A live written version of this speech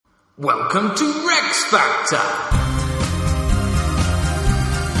Welcome to Rex Factor!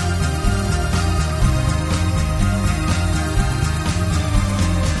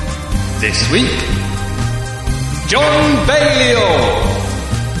 This week, John Balliol!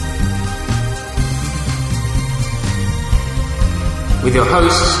 With your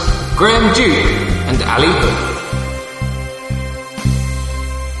hosts, Graham Duke and Ali Hood.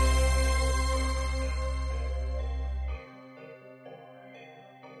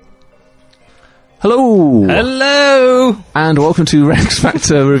 Hello! Hello! And welcome to Rex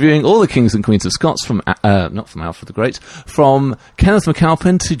Factor, reviewing all the kings and queens of Scots from, not from Alfred the Great, from Kenneth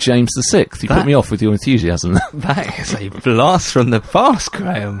MacAlpin to James VI. You put me off with your enthusiasm. That is a blast from the past,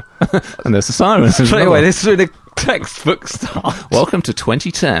 Graham. And there's the sirens as well. Anyway, this is really a textbook start. Welcome to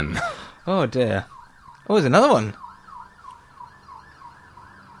 2010. Oh dear. Oh, there's another one.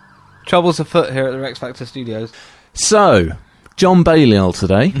 Troubles afoot here at the Rex Factor Studios. So, John Balliol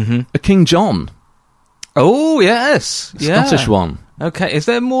today. A King John. Oh, yes. Scottish one. Okay, is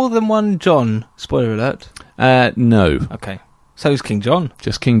there more than one John? Spoiler alert. No. Okay. So is King John.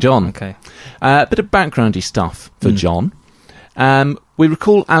 Just King John. Okay. Bit of backgroundy stuff for John. We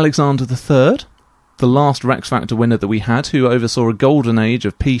recall Alexander III, the last Rex Factor winner that we had, who oversaw a golden age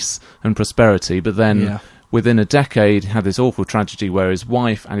of peace and prosperity, but then within a decade had this awful tragedy where his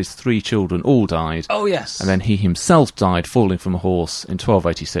wife and his 3 children all died. Oh, yes. And then he himself died falling from a horse in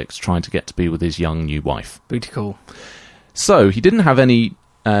 1286, trying to get to be with his young new wife. Pretty cool. So, he didn't have any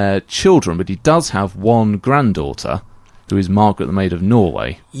children, but he does have one granddaughter, who is Margaret the Maid of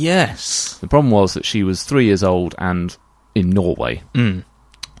Norway. Yes. The problem was that she was 3 years old and in Norway.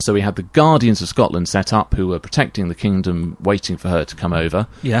 So we had the Guardians of Scotland set up, who were protecting the kingdom, waiting for her to come over.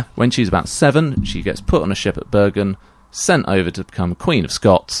 Yeah. When she's about 7, she gets put on a ship at Bergen, sent over to become Queen of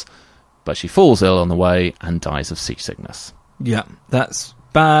Scots, but she falls ill on the way and dies of seasickness. Yeah, that's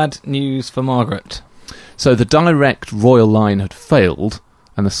bad news for Margaret. So the direct royal line had failed,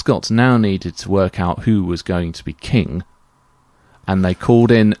 and the Scots now needed to work out who was going to be king, and they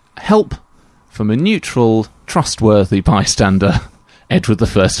called in help from a neutral, trustworthy bystander, Edward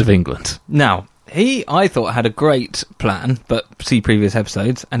I of England. Now, he, I thought, had a great plan, but see previous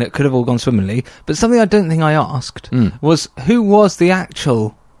episodes, and it could have all gone swimmingly. But something I don't think I asked was who was the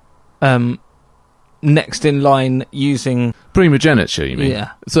actual next in line using... Primogeniture, you mean?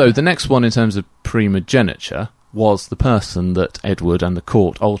 Yeah. So the next one in terms of primogeniture was the person that Edward and the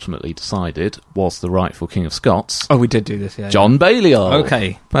court ultimately decided was the rightful King of Scots. Oh, we did do this, yeah. John Balliol.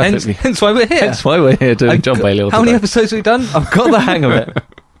 Okay. Perfectly. Hence why we're here. Hence why we're here doing John Balliol How today. many episodes have we done? I've got the hang of it.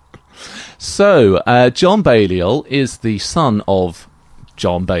 So, John Balliol is the son of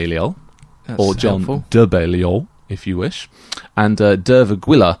John Balliol, or John helpful. de Balliol, if you wish, and Derva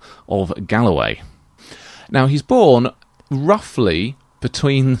Gwilla of Galloway. Now, he's born roughly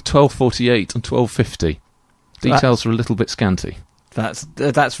between 1248 and 1250. Details are a little bit scanty.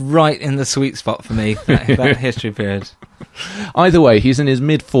 That's right in the sweet spot for me, that history period. Either way, he's in his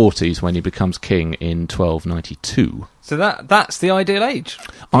mid-40s when he becomes king in 1292. So that's the ideal age.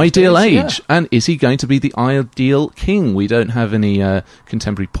 Ideal age. Yeah. And is he going to be the ideal king? We don't have any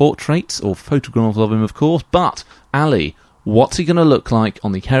contemporary portraits or photographs of him, of course, but, Ali, what's he going to look like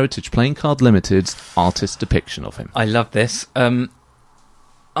on the Heritage Playing Card Limited's artist depiction of him? I love this. I'm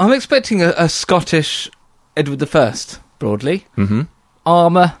expecting a Scottish Edward I, broadly.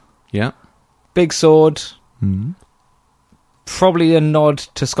 Armour. Yeah. Big sword. Probably a nod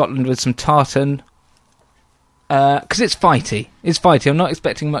to Scotland with some tartan. Because it's fighty. It's fighty. I'm not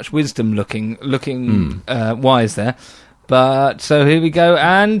expecting much wisdom looking wise there. But, so here we go,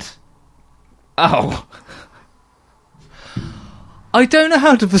 and... Oh. I don't know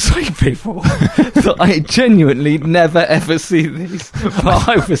how to persuade people that I genuinely never ever see these. But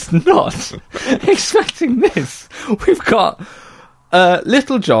I was not expecting this. We've got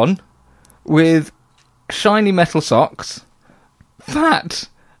Little John with shiny metal socks, fat,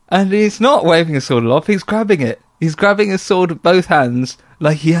 and he's not waving a sword aloft, he's grabbing it. He's grabbing a sword with both hands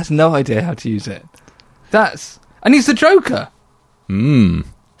like he has no idea how to use it. And he's the Joker.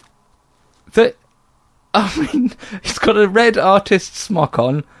 I mean, he's got a red artist smock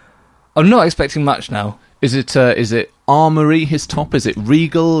on. I'm not expecting much now. Is it armoury, his top? Is it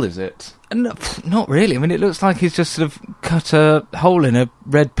regal? Is it... No, not really. I mean, it looks like he's just sort of cut a hole in a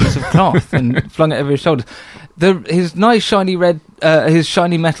red piece of cloth and flung it over his shoulders. His nice shiny red, his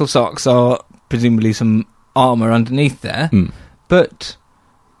shiny metal socks are presumably some armour underneath there. But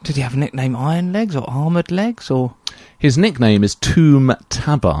did he have a nickname Iron Legs or Armoured Legs or... His nickname is Tomb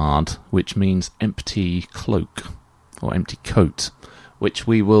Tabard, which means empty cloak, or empty coat, which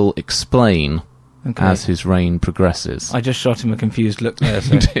we will explain Okay. as his reign progresses. I just shot him a confused look there.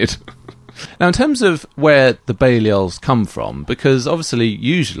 So. You did. Now, in terms of where the Balliols come from, because obviously,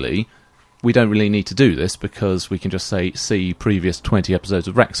 usually, we don't really need to do this because we can just see previous 20 episodes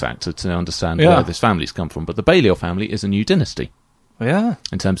of Rex Factor to understand where this family's come from. But the Balliol family is a new dynasty. Yeah.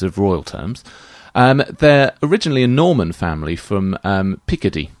 In terms of royal terms. They're originally a Norman family from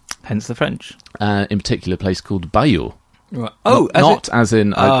Picardy. Hence the French. In particular, a place called Balliol. Right. Oh, as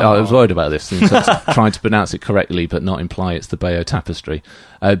in, I was worried about this, in terms of trying to pronounce it correctly but not imply it's the Bayeux Tapestry.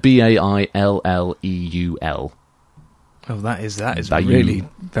 Bailleul. Oh, that is Balliol. really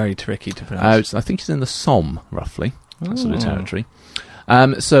very tricky to pronounce. I think it's in the Somme, roughly, that sort of territory.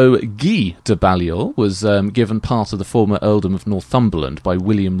 So Guy de Balliol was given part of the former earldom of Northumberland by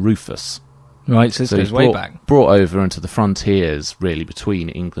William Rufus. Right, so this goes way back. Brought over into the frontiers, really, between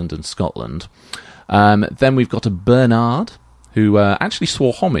England and Scotland. Then we've got a Bernard, who actually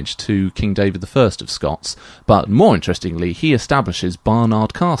swore homage to King David I of Scots, but more interestingly, he establishes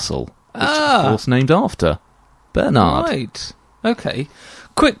Barnard Castle, which is, of course, named after Bernard. Right. Okay.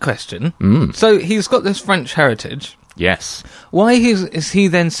 Quick question. So he's got this French heritage. Yes. Why is he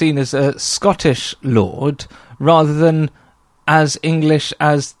then seen as a Scottish lord rather than as English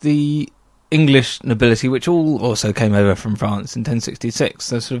as the English nobility, which all also came over from France in 1066?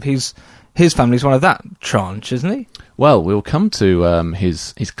 So sort of his family's one of that tranche, isn't he? Well, we'll come to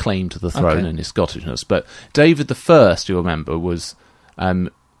his claim to the throne and his Scottishness, but David I, you'll remember, was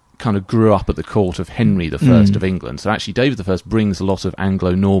kind of grew up at the court of Henry I of England. So actually David I brings a lot of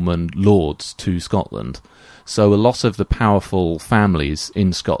Anglo-Norman lords to Scotland. So a lot of the powerful families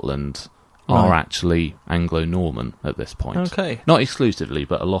in Scotland are actually Anglo-Norman at this point. Okay. Not exclusively,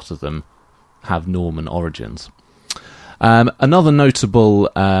 but a lot of them have Norman origins. Another notable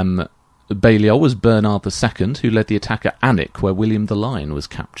Balliol was Bernard II, who led the attack at Alnwick, where William the Lion was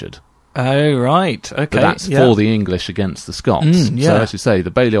captured. Oh, right. Okay. But that's for the English against the Scots. So, as you say, the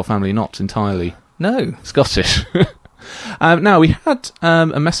Balliol family not entirely Scottish. Now, we had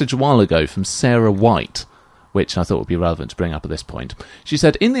a message a while ago from Sarah White, which I thought would be relevant to bring up at this point. She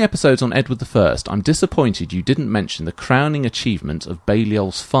said, in the episodes on Edward I, I'm disappointed you didn't mention the crowning achievement of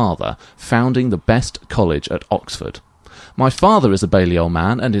Balliol's father, founding the best college at Oxford. My father is a Balliol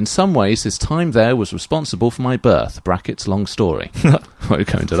man, and in some ways his time there was responsible for my birth. Brackets, long story. Won't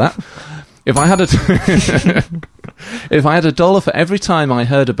go into that. If I had $1 for every time I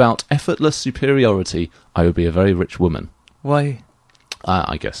heard about effortless superiority, I would be a very rich woman. Why?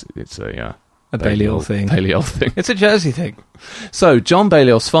 I guess it's a Balliol thing. Balliol thing. It's a Jersey thing. So, John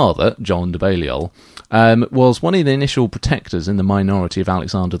Balliol's father, John de Balliol, was one of the initial protectors in the minority of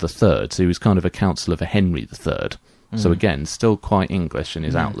Alexander III, so he was kind of a counsellor for Henry III. So again, still quite English in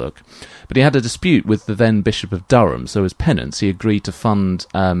his outlook. But he had a dispute with the then Bishop of Durham, so as penance he agreed to fund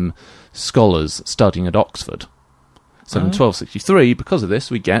scholars studying at Oxford. So in 1263, because of this,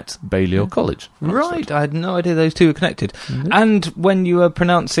 we get Balliol College. Right, I had no idea those two were connected. And when you were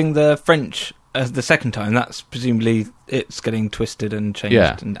pronouncing the French the second time, that's presumably it's getting twisted and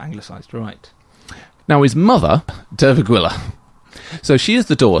changed and anglicised, right. Now his mother, Derviguilla. So she is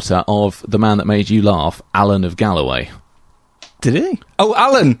the daughter of the man that made you laugh, Alan of Galloway. Did he? Oh,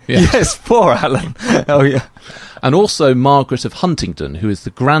 Alan! Yeah. Yes, poor Alan. Oh, yeah. And also Margaret of Huntingdon, who is the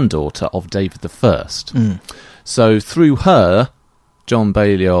granddaughter of David I. So through her, John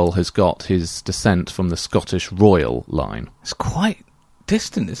Balliol has got his descent from the Scottish royal line. It's quite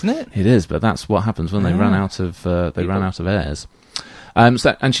distant, isn't it? It is, but that's what happens when they ran out of heirs.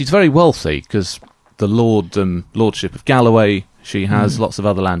 And she's very wealthy because the lordship of Galloway, she has lots of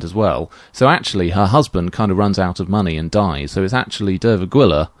other land as well. So actually, her husband kind of runs out of money and dies. So it's actually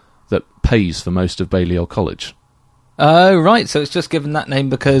Derviguilla that pays for most of Balliol College. Oh, right. So it's just given that name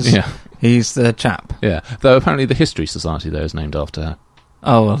because he's the chap. Yeah. Though apparently the History Society there is named after her.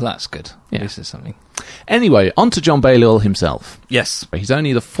 Oh, well, that's good. Yeah. This is something. Anyway, on to John Balliol himself. Yes. He's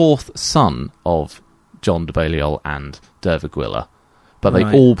only the fourth son of John de Balliol and Derviguilla, but they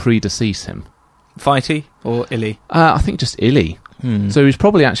all predecease him. Fighty or illy? I think just illy. So he was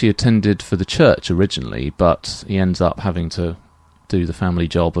probably actually attended for the church originally, but he ends up having to do the family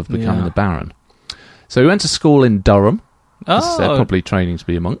job of becoming the Baron. So he went to school in Durham, as I said, probably training to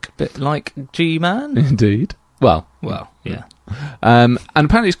be a monk. Bit like G-Man? Indeed. Well, yeah. And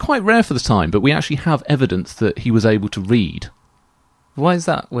apparently it's quite rare for the time, but we actually have evidence that he was able to read. Why is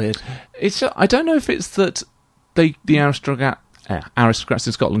that weird? I don't know if it's that the aristocrats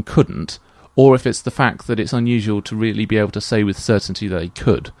in Scotland couldn't, or if it's the fact that it's unusual to really be able to say with certainty that they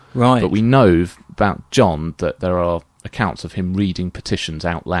could. Right. But we know about John that there are accounts of him reading petitions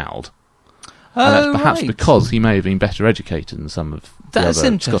out loud. And that's perhaps right. because he may have been better educated than some of the That's other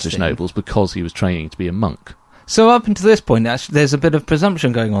interesting. Scottish nobles, because he was training to be a monk. So up until this point, actually, there's a bit of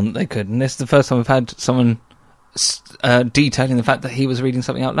presumption going on that they could, and this is the first time I've had someone detailing the fact that he was reading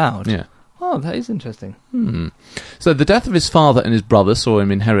something out loud. Yeah. Oh, that is interesting. So the death of his father and his brother saw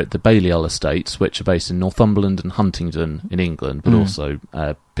him inherit the Balliol estates, which are based in Northumberland and Huntingdon in England, but also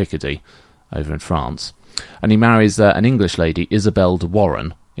Picardy over in France. And he marries an English lady, Isabel de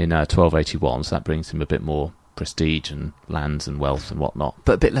Warenne, in 1281, so that brings him a bit more prestige and lands and wealth and whatnot.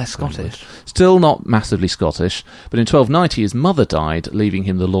 But a bit less Scottish. Still not massively Scottish, but in 1290 his mother died, leaving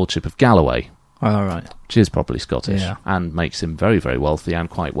him the lordship of Galloway, Oh, right. which is probably Scottish, Yeah. and makes him very, very wealthy and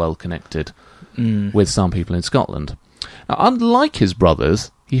quite well connected with some people in Scotland. Now, unlike his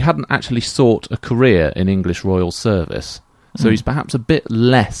brothers, he hadn't actually sought a career in English royal service, so he's perhaps a bit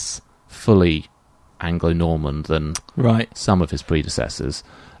less fully Anglo-Norman than Right. some of his predecessors.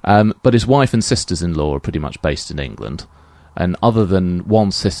 But his wife and sisters-in-law are pretty much based in England, and other than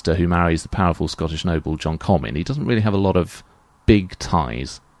one sister who marries the powerful Scottish noble John Comyn, he doesn't really have a lot of big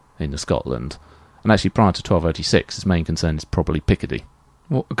ties into Scotland. And actually, prior to 1286, his main concern is probably Picardy.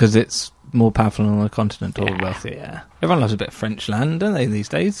 Because it's more powerful on the continent or Yeah. wealthier. Yeah. Everyone loves a bit of French land, don't they, these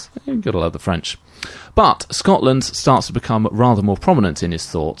days? You've got to love the French. But Scotland starts to become rather more prominent in his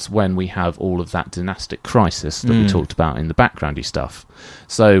thoughts when we have all of that dynastic crisis that we talked about in the backgroundy stuff.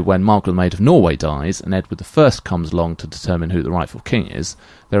 So when Margaret the Maid of Norway dies and Edward I comes along to determine who the rightful king is,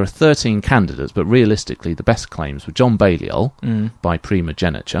 there are 13 candidates, but realistically the best claims were John Balliol by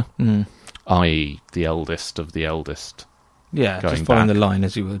primogeniture, i.e. the eldest of the eldest, Yeah, Going just following back. the line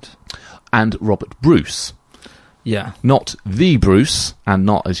as you would. and Robert Bruce. Yeah. Not the Bruce, and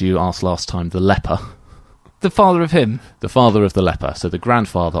not, as you asked last time, the leper. The father of him. The father of the leper, so the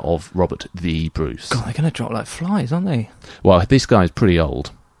grandfather of Robert the Bruce. God, they're going to drop like flies, aren't they? Well, this guy's pretty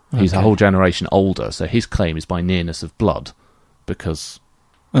old. He's a Okay. whole generation older, so his claim is by nearness of blood, because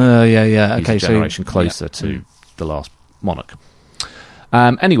Yeah. he's Okay, a generation closer to the last monarch.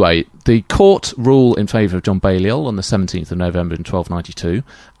 Anyway, the court rule in favour of John Balliol on the 17th of November in 1292,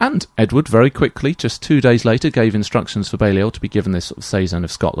 and Edward very quickly, just 2 days later, gave instructions for Balliol to be given this sort of Cezanne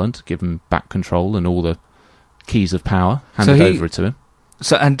of Scotland, give him back control and all the keys of power, handed over to him.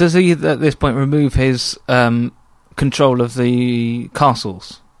 So, and does he at this point remove his control of the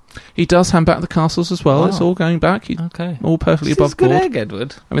castles? He does hand back the castles as well. Wow. It's all going back. Okay. All perfectly This above is good board. egg,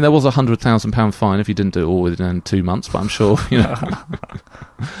 Edward. I mean, there was a £100,000 fine if he didn't do it all within 2 months, but I'm sure,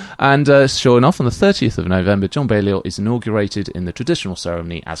 And sure enough, on the 30th of November, John Balliol is inaugurated in the traditional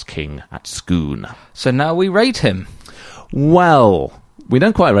ceremony as king at Scone. So now we rate him. Well, we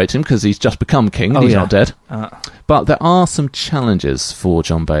don't quite rate him because he's just become king and he's not dead. But there are some challenges for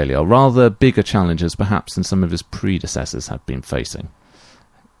John Balliol, rather bigger challenges perhaps than some of his predecessors have been facing.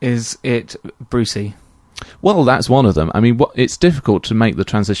 Is it Brucey? Well, that's one of them. I mean, it's difficult to make the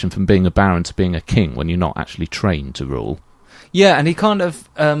transition from being a baron to being a king when you're not actually trained to rule. Yeah, and he kind of,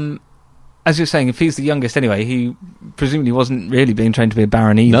 as you're saying, if he's the youngest anyway, he presumably wasn't really being trained to be a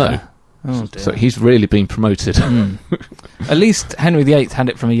baron either. No. Oh, dear. So he's really been promoted. At least Henry VIII had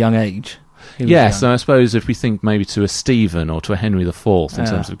it from a young age. He was Yeah, young. so I suppose if we think maybe to a Stephen or to a Henry IV in Yeah.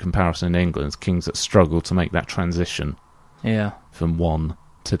 terms of comparison in England, kings that struggle to make that transition Yeah. from one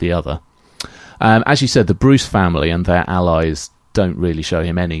to the other. As you said, the Bruce family and their allies don't really show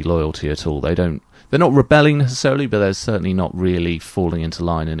him any loyalty at all. They're not rebelling necessarily, but they're certainly not really falling into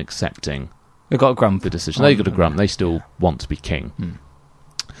line and accepting They've got a grump. the decision. They've got a grump. They still want to be king.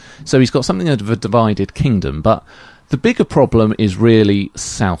 So he's got something of a divided kingdom, but the bigger problem is really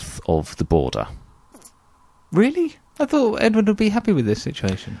south of the border. Really? I thought Edward would be happy with this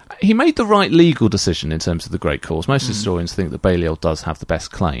situation. He made the right legal decision in terms of the Great Cause. Most historians think that Balliol does have the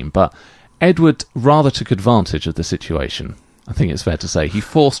best claim, but Edward rather took advantage of the situation. I think it's fair to say. He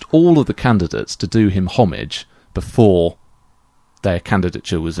forced all of the candidates to do him homage before their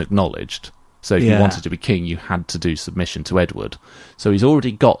candidature was acknowledged. So if you wanted to be king, you had to do submission to Edward. So he's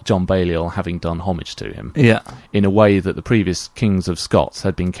already got John Balliol having done homage to him. Yeah. In a way that the previous kings of Scots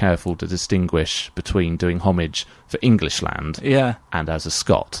had been careful to distinguish between doing homage for English land and as a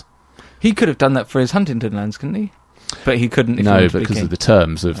Scot. He could have done that for his Huntingdon lands, couldn't he? But he couldn't if he No, wanted to be because king. of the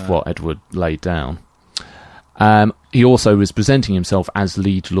terms of what Edward laid down. He also was presenting himself as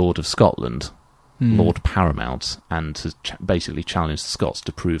Liege Lord of Scotland, Lord Paramount, and to basically challenge the Scots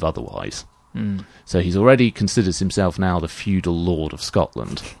to prove otherwise. So he's already considers himself now the feudal lord of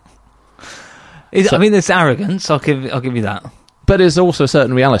Scotland. I mean, there's arrogance. I'll give you that. But there's also a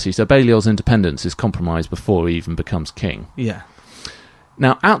certain reality. So Balliol's independence is compromised before he even becomes king. Yeah.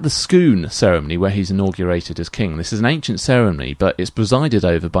 Now, at the Scone ceremony, where he's inaugurated as king, this is an ancient ceremony, but it's presided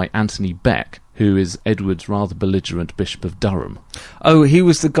over by Anthony Beck, who is Edward's rather belligerent Bishop of Durham. Oh, he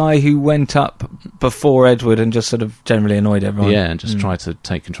was the guy who went up before Edward and just sort of generally annoyed everyone. Yeah, and just tried to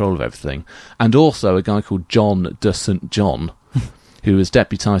take control of everything. And also a guy called John de St. John, who was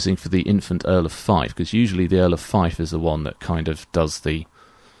deputising for the infant Earl of Fife, because usually the Earl of Fife is the one that kind of does the...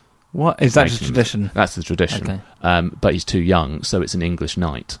 What? Is that the tradition? That's the tradition. Okay. But he's too young, so it's an English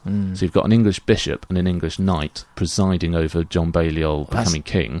knight. So you've got an English bishop and an English knight presiding over John Balliol becoming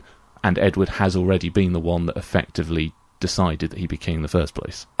king, and Edward has already been the one that effectively decided that he'd be king in the first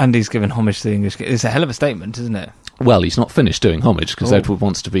place. And he's given homage to the English king. It's a hell of a statement, isn't it? Well, he's not finished doing homage, because Edward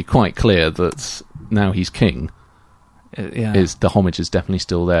wants to be quite clear that now he's king. Is the homage is definitely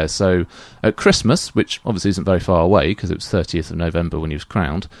still there. So at Christmas, which obviously isn't very far away because it was 30th of November when he was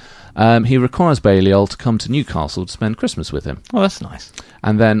crowned, he requires Balliol to come to Newcastle to spend Christmas with him. Oh, that's nice.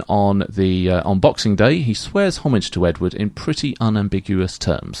 And then on Boxing Day, he swears homage to Edward in pretty unambiguous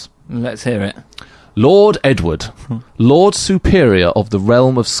terms. Let's hear it. Lord Edward, Lord Superior of the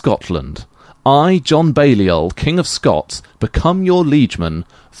realm of Scotland, I, John Balliol, King of Scots, become your liegeman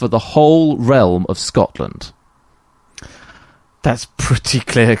for the whole realm of Scotland. That's pretty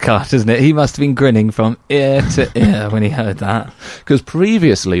clear-cut, isn't it? He must have been grinning from ear to ear when he heard that. Because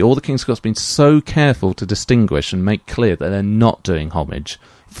previously, all the King's Scots have been so careful to distinguish and make clear that they're not doing homage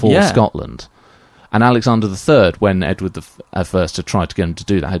for Scotland. And Alexander III, when Edward I had tried to get him to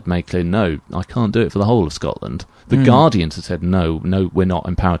do that, had made clear, no, I can't do it for the whole of Scotland. The Guardians had said, no, we're not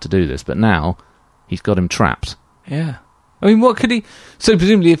empowered to do this. But now, he's got him trapped. Yeah. I mean, what could he... So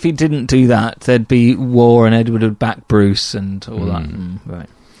presumably if he didn't do that, there'd be war and Edward would back Bruce and all that. Right.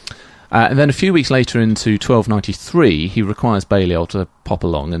 And then a few weeks later into 1293, he requires Balliol to pop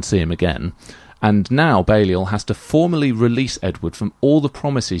along and see him again. And now Balliol has to formally release Edward from all the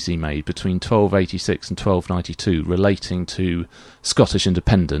promises he made between 1286 and 1292 relating to Scottish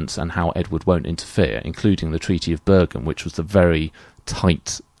independence and how Edward won't interfere, including the Treaty of Bergen, which was the very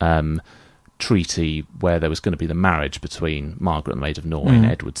tight... treaty where there was going to be the marriage between Margaret, the Maid of Norway, and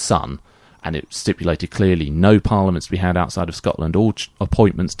Edward's son, and it stipulated clearly no parliaments to be had outside of Scotland, all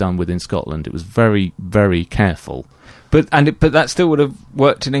appointments done within Scotland. It was very, very careful. But that still would have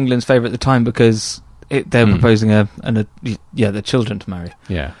worked in England's favour at the time because they're proposing the children to marry.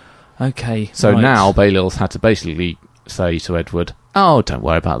 Yeah. Okay. So now Balliol's had to basically say to Edward, "Oh, don't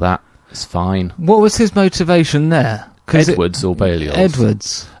worry about that. It's fine." What was his motivation there? Edward's or Balliol's?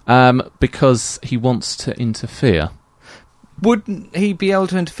 Edward's. Because he wants to interfere. Wouldn't he be able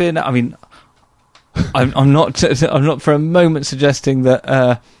to interfere now? I mean, I'm not for a moment suggesting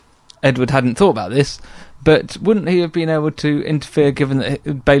that Edward hadn't thought about this, but wouldn't he have been able to interfere given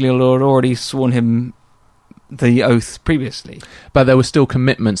that Balliol had already sworn him the oath previously? But there were still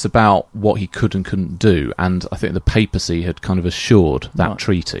commitments about what he could and couldn't do, and I think the papacy had kind of assured that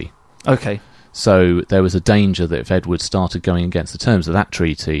treaty. Okay. So there was a danger that if Edward started going against the terms of that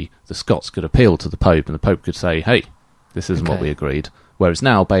treaty, the Scots could appeal to the Pope, and the Pope could say, hey, this isn't what we agreed. Whereas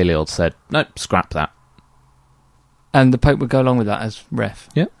now Balliol said, nope, scrap that. And the Pope would go along with that as ref?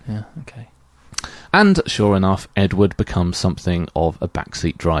 Yeah. Yeah, okay. And sure enough, Edward becomes something of a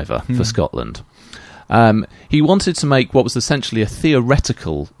backseat driver for Scotland. He wanted to make what was essentially a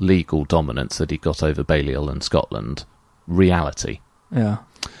theoretical legal dominance that he got over Balliol and Scotland reality. Yeah.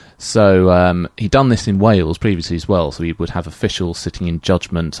 So he'd done this in Wales previously as well, so he would have officials sitting in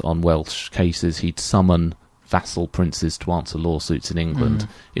judgment on Welsh cases. He'd summon vassal princes to answer lawsuits in England.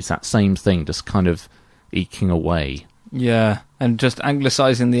 It's that same thing, just kind of eking away. Yeah, and just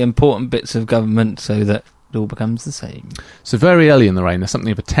anglicising the important bits of government so that it all becomes the same. So very early in the reign, there's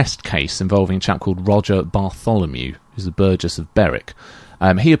something of a test case involving a chap called Roger Bartholomew, who's a burgess of Berwick.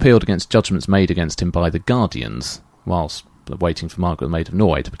 He appealed against judgments made against him by the Guardians, whilst waiting for Margaret, the Maid of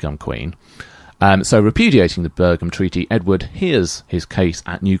Norway, to become queen. So repudiating the Bergen Treaty, Edward hears his case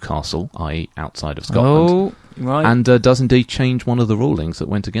at Newcastle, i.e. outside of Scotland. Oh, right. And does indeed change one of the rulings that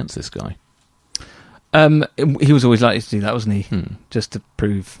went against this guy. He was always likely to do that, wasn't he? Just to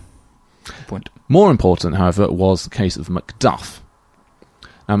prove the point. More important, however, was the case of Macduff.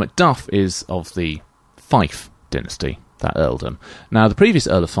 Now, Macduff is of the Fife dynasty, that earldom. Now, the previous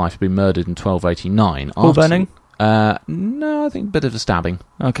Earl of Fife had been murdered in 1289. All burning? No, I think a bit of a stabbing.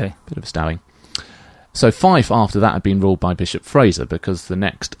 Okay. Bit of a stabbing. So Fife, after that, had been ruled by Bishop Fraser, because the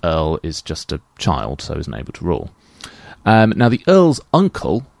next Earl is just a child, so isn't able to rule. Now, the Earl's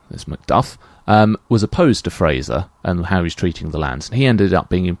uncle, this Macduff, was opposed to Fraser and how he's treating the lands, and he ended up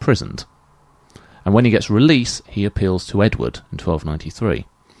being imprisoned. And when he gets release, he appeals to Edward in 1293.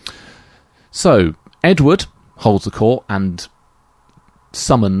 So, Edward holds the court and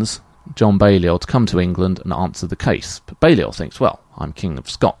summons John Balliol to come to England and answer the case. But Balliol thinks, well, I'm King of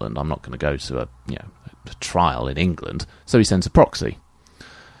Scotland, I'm not going to go to a trial in England, so he sends a proxy.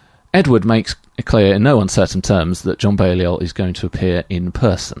 Edward makes it clear in no uncertain terms that John Balliol is going to appear in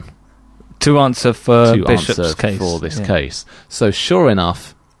person to answer for Bishop's case. For this case. So sure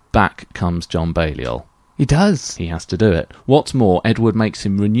enough, back comes John Balliol. He does. He has to do it. What's more, Edward makes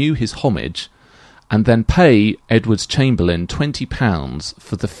him renew his homage and then pay Edward's chamberlain £20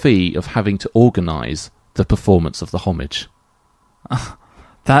 for the fee of having to organise the performance of the homage.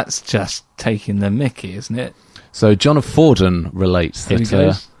 That's just taking the mickey, isn't it? So John of Fordun relates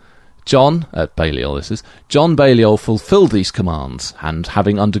that John Balliol fulfilled these commands, and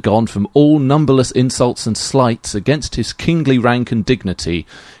having undergone from all numberless insults and slights against his kingly rank and dignity,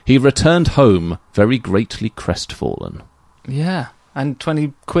 he returned home very greatly crestfallen. Yeah, and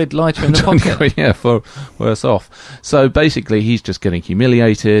 20 quid lighter in the pocket. Yeah, for worse off. So basically, he's just getting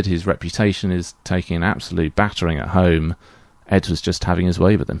humiliated, his reputation is taking an absolute battering at home. Ed was just having his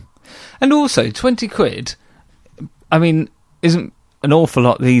way with him. And also, 20 quid, I mean, isn't an awful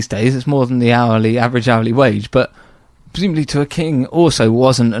lot these days. It's more than the average hourly wage, but presumably to a king also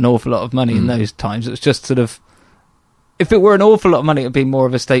wasn't an awful lot of money in those times. It was just sort of, if it were an awful lot of money, it would be more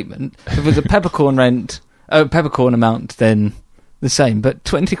of a statement. If it was a peppercorn amount, then the same. But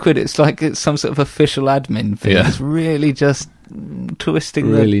 20 quid, it's like it's some sort of official admin thing. Yeah. It's really just twisting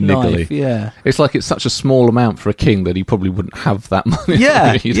really the niggly. knife. Yeah, it's like it's such a small amount for a king that he probably wouldn't have that money.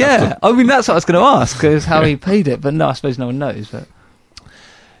 Yeah, yeah. I mean, that's what I was going to ask, is how he paid it. But no, I suppose no one knows. But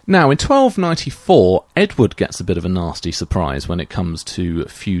now, in 1294, Edward gets a bit of a nasty surprise when it comes to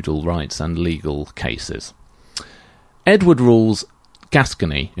feudal rights and legal cases. Edward rules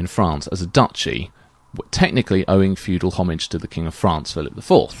Gascony in France as a duchy, technically owing feudal homage to the King of France, Philip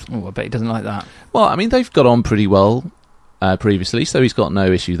IV. Oh, I bet he doesn't like that. Well, I mean, they've got on pretty well previously, so he's got no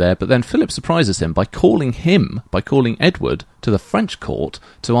issue there. But then Philip surprises him by calling Edward to the French court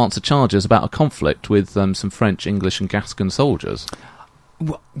to answer charges about a conflict with some French, English and Gascon soldiers.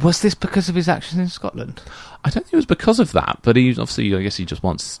 Was this because of his actions in Scotland? I don't think it was because of that, but he obviously, I guess he just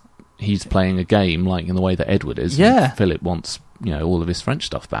wants, he's playing a game like in the way that Edward is. Yeah. Philip wants, all of his French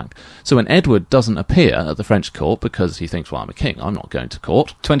stuff back. So when Edward doesn't appear at the French court because he thinks, well, I'm a king, I'm not going to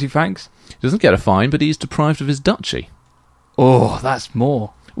court. 20 francs? He doesn't get a fine, but he's deprived of his duchy. Oh, that's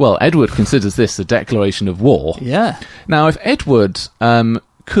more. Well, Edward considers this a declaration of war. Yeah. Now, if Edward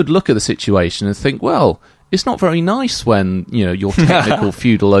could look at the situation and think, well, it's not very nice when, your technical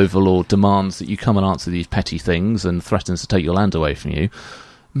feudal overlord demands that you come and answer these petty things and threatens to take your land away from you.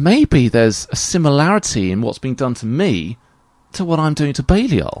 Maybe there's a similarity in what's being done to me to what I'm doing to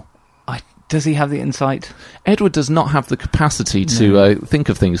Balliol. Does he have the insight? Edward does not have the capacity to think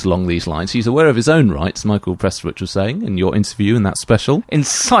of things along these lines. He's aware of his own rights, Michael Prestwich was saying in your interview in that special.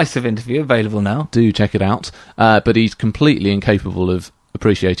 Incisive interview, available now. Do check it out. But he's completely incapable of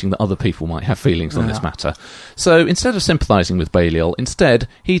appreciating that other people might have feelings on this matter. So instead of sympathising with Balliol,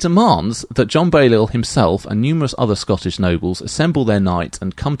 he demands that John Balliol himself and numerous other Scottish nobles assemble their knights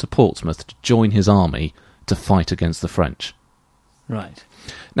and come to Portsmouth to join his army to fight against the French. Right.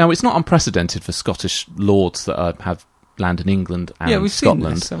 Now, it's not unprecedented for Scottish lords that have land in England and we've Scotland,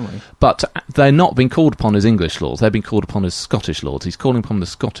 seen this, haven't we? But they're not being called upon as English lords, they're being called upon as Scottish lords. He's calling upon the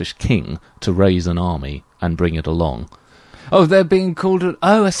Scottish king to raise an army and bring it along. Oh, they're being called...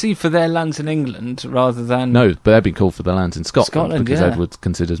 Oh, I see, for their lands in England rather than... No, but they're being called for their lands in Scotland because yeah. Edward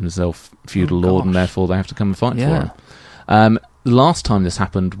considers himself feudal lord and therefore they have to come and fight for him. The last time this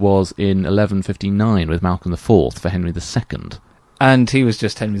happened was in 1159 with Malcolm IV for Henry II. And he was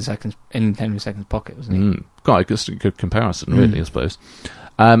just Henry II's in Henry II's pocket, wasn't he? Quite a good comparison, really, I suppose.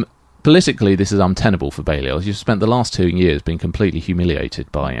 Politically, this is untenable for Balliol. He's spent the last 2 years being completely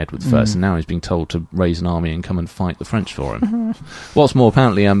humiliated by Edward I, and now he's being told to raise an army and come and fight the French for him. What's more,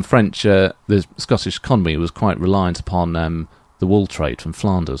 apparently, the Scottish economy was quite reliant upon the wool trade from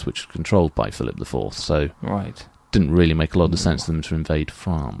Flanders, which was controlled by Philip IV, so didn't really make a lot of sense for them to invade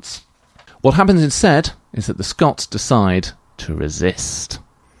France. What happens instead is that the Scots decide to resist.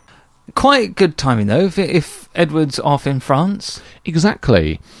 Quite good timing, though, if Edward's off in France.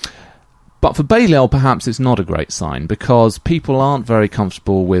 Exactly. But for Balliol, perhaps it's not a great sign, because people aren't very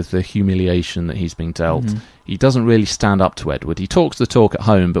comfortable with the humiliation that he's being dealt. He doesn't really stand up to Edward. He talks the talk at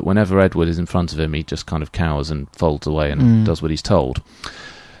home, but whenever Edward is in front of him, he just kind of cowers and folds away and does what he's told.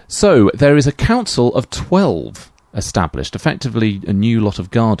 So there is a council of 12 established, effectively a new lot of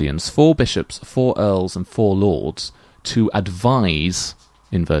guardians, 4 bishops, 4 earls and 4 lords, to advise,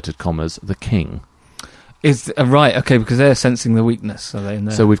 inverted commas, the king. Is right, okay, because they're sensing the weakness, are they? In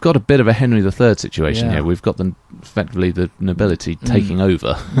there? So we've got a bit of a Henry III situation Yeah. here. We've got effectively the nobility taking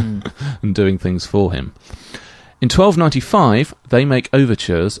over and doing things for him. In 1295, they make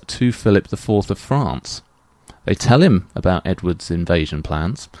overtures to Philip IV of France. They tell him about Edward's invasion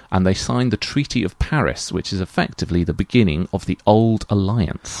plans, and they sign the Treaty of Paris, which is effectively the beginning of the Old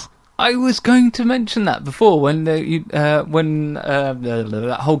Alliance. I was going to mention that before when that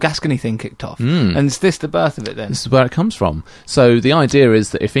whole Gascony thing kicked off. And is this the birth of it then? This is where it comes from. So the idea is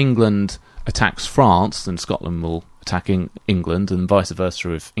that if England attacks France, then Scotland will attack England, and vice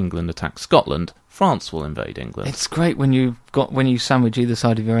versa. If England attacks Scotland, France will invade England. It's great when you sandwich either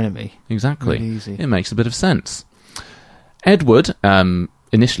side of your enemy. Exactly. Really easy. It makes a bit of sense. Edward,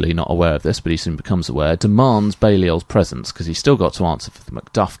 initially not aware of this, but he soon becomes aware, demands Balliol's presence because he's still got to answer for the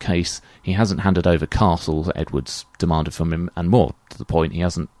Macduff case. He hasn't handed over castles that Edward's demanded from him, and more to the point, he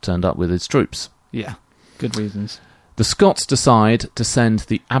hasn't turned up with his troops. Yeah, good reasons. The Scots decide to send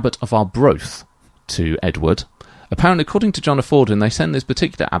the Abbot of Arbroath to Edward. Apparently, according to John of Fordun, they send this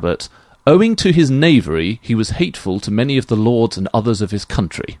particular abbot. Owing to his knavery, he was hateful to many of the lords and others of his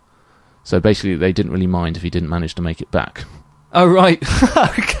country. So basically, they didn't really mind if he didn't manage to make it back. Oh, right.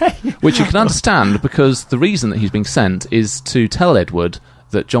 Okay. Which you can understand, because the reason that he's being sent is to tell Edward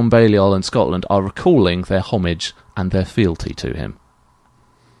that John Balliol and Scotland are recalling their homage and their fealty to him.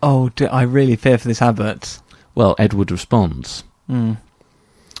 Oh, I really fear for this abbot. Well, Edward responds. À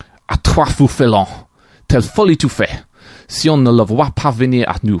toi, fou félon, telle folie tu fais. Si on ne le voit pas venir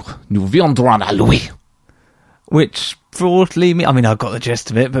à nous, nous viendrons à lui. Which broadly I mean, I've got the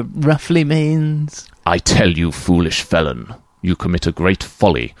gist of it, but roughly means... I tell you, foolish felon, you commit a great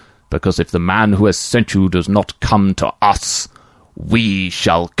folly, because if the man who has sent you does not come to us, we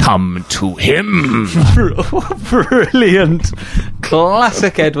shall come to him. Brilliant.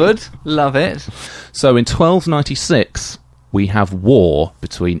 Classic Edward. Love it. So in 1296, we have war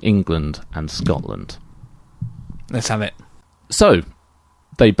between England and Scotland. Let's have it. So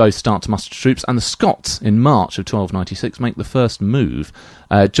they both start to muster troops, and the Scots, in March of 1296, make the first move.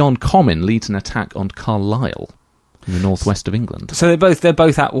 John Comyn leads an attack on Carlisle in the northwest of England. So they're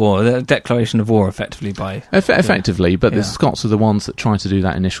both at war. The declaration of war, effectively, by effectively, but Yeah. the Scots are the ones that try to do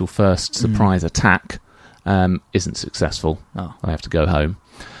that initial first surprise attack. Isn't successful. Oh. They have to go home.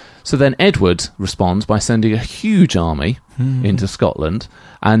 So then Edward responds by sending a huge army into Scotland,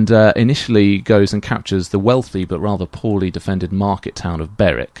 and initially goes and captures the wealthy but rather poorly defended market town of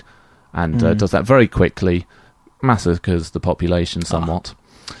Berwick, and does that very quickly, massacres the population somewhat.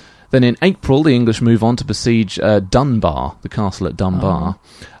 Then in April, the English move on to besiege Dunbar, the castle at Dunbar.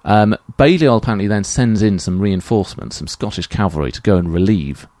 Balliol apparently then sends in some reinforcements, some Scottish cavalry, to go and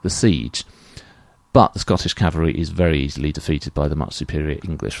relieve the siege. But the Scottish cavalry is very easily defeated by the much superior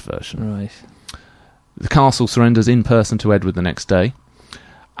English version. Right. The castle surrenders in person to Edward the next day.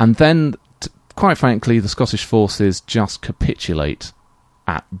 And then, quite frankly, the Scottish forces just capitulate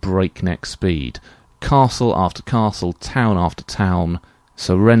at breakneck speed. Castle after castle, town after town,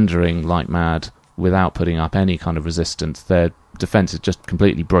 surrendering like mad without putting up any kind of resistance. Their defence is just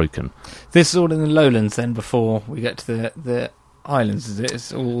completely broken. This is all in the lowlands then before we get to the islands, is it?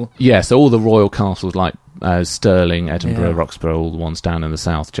 It's all... Yeah, so all the royal castles like Stirling, Edinburgh, Yeah. Roxburgh, all the ones down in the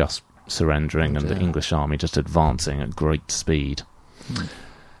south just surrendering, and the Yeah. English army just advancing at great speed.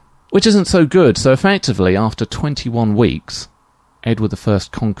 Which isn't so good. So effectively, after 21 weeks, Edward I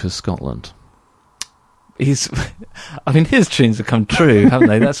conquers Scotland. his dreams have come true, haven't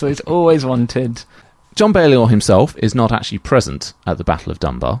they? That's what he's always wanted. John Balliol himself is not actually present at the Battle of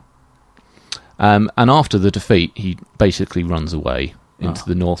Dunbar. And after the defeat, he basically runs away into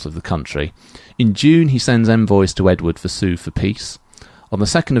the north of the country. In June, he sends envoys to Edward for sue for peace. On the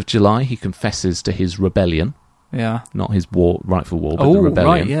 2nd of July, he confesses to his rebellion. Yeah. Not his rightful war, but the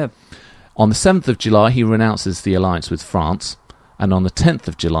rebellion. Right, yeah. On the 7th of July, he renounces the alliance with France. And on the 10th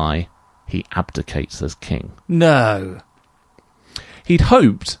of July, he abdicates as king. No. He'd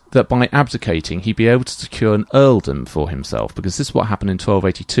hoped that by abdicating, he'd be able to secure an earldom for himself, because this is what happened in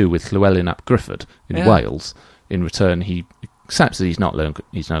 1282 with Llewellyn ap Griffith in Wales. In return, he accepts that he's no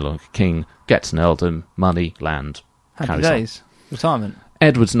longer king, gets an earldom, money, land, Happy carries days. Retirement.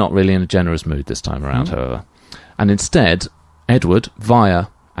 Edward's not really in a generous mood this time around, however. And instead, Edward, via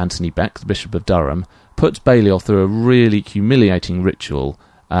Anthony Beck, the Bishop of Durham, puts Balliol through a really humiliating ritual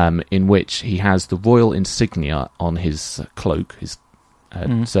in which he has the royal insignia on his cloak, his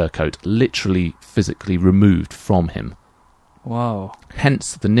surcoat, literally physically removed from him. Wow.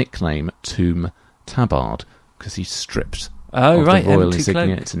 Hence the nickname Tomb Tabard, because he's stripped Oh, of right, the royal empty insignia.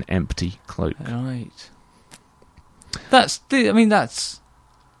 cloak. It's an empty cloak. Right. That's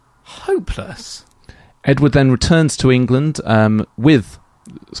hopeless. Edward then returns to England with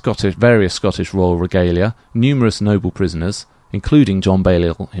various Scottish royal regalia, numerous noble prisoners, including John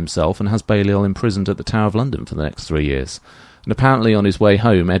Balliol himself, and has Balliol imprisoned at the Tower of London for the next 3 years. And apparently on his way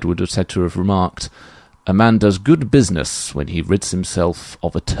home, Edward was said to have remarked, "A man does good business when he rids himself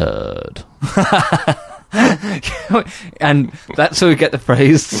of a turd." And that's where we get the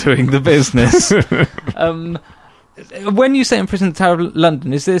phrase "doing the business." When you say imprisoned at the Tower of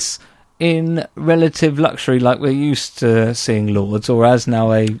London, is this in relative luxury like we're used to seeing lords, or as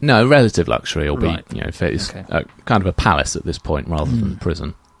now a... No, relative luxury, or Right. it's Okay. kind of a palace at this point rather than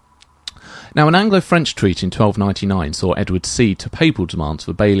prison. Now, an Anglo-French treaty in 1299 saw Edward cede to papal demands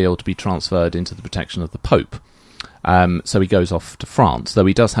for Balliol to be transferred into the protection of the Pope. So he goes off to France, though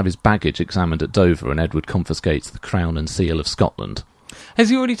he does have his baggage examined at Dover, and Edward confiscates the crown and seal of Scotland. Has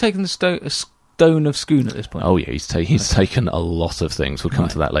he already taken the stone of Scone at this point? Oh yeah, he's taken a lot of things. We'll come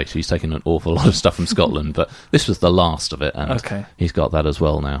to that later. He's taken an awful lot of stuff from Scotland, but this was the last of it, and he's got that as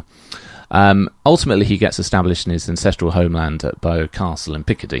well now. Ultimately, he gets established in his ancestral homeland at Balliol Castle in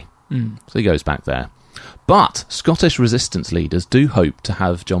Picardy, so he goes back there. But Scottish resistance leaders do hope to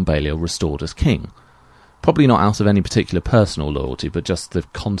have John Balliol restored as king. Probably not out of any particular personal loyalty, but just the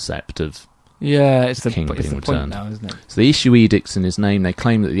concept of it's the king it's being the point returned. now, isn't it? So they issue edicts in his name. They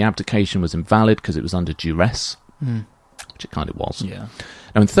claim that the abdication was invalid because it was under duress, which it kind of was. Yeah.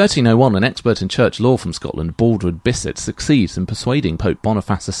 Now, in 1301, an expert in church law from Scotland, Baldwin Bissett, succeeds in persuading Pope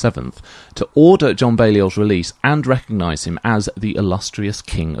Boniface VII to order John Balliol's release and recognise him as the illustrious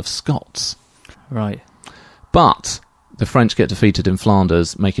King of Scots. Right. But the French get defeated in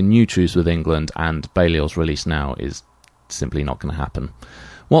Flanders, make a new truce with England, and Balliol's release now is simply not going to happen.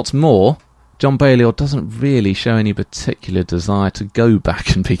 What's more, John Balliol doesn't really show any particular desire to go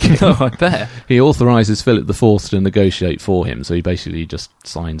back and be king. Oh, I bet. He authorises Philip IV to negotiate for him, so he basically just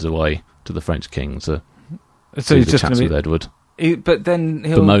signs away to the French king to So do he's the just chats going with to Edward. be... But then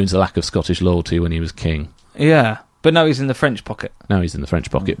he'll... Bemoans a lack of Scottish loyalty when he was king. Yeah. But now he's in the French pocket. Now he's in the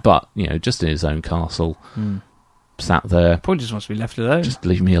French pocket, but, just in his own castle, sat there. Probably just wants to be left alone. Just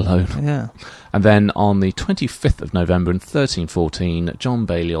leave me alone. Yeah. And then on the 25th of November in 1314, John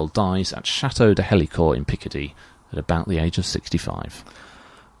Balliol dies at Château de Helicourt in Picardy at about the age of 65.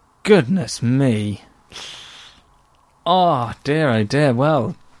 Goodness me. Oh, dear.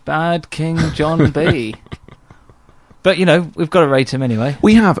 Well, bad King John B. But, we've got to rate him anyway.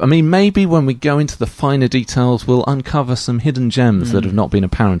 We have. I mean, maybe when we go into the finer details, we'll uncover some hidden gems that have not been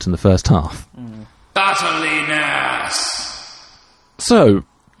apparent in the first half. Battliness! So,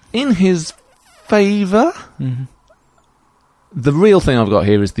 in his favour, the real thing I've got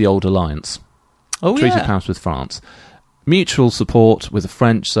here is the old alliance. Treaty of Paris with France. Mutual support with the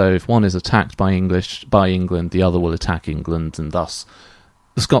French, so if one is attacked by England, the other will attack England, and thus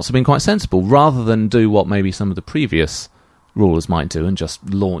the Scots have been quite sensible. Rather than do what maybe some of the previous rulers might do and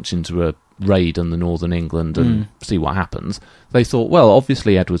just launch into a raid on the northern England and see what happens, they thought, well,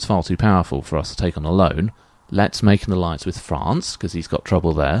 obviously Edward's far too powerful for us to take on alone. Let's make an alliance with France, because he's got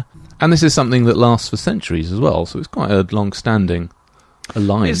trouble there. And this is something that lasts for centuries as well, so it's quite a long-standing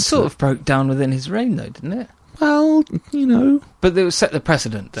alliance. It sort of broke down within his reign, though, didn't it? Well, But they set the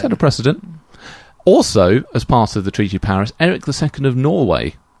precedent then. set a precedent. Also, as part of the Treaty of Paris, Eric II of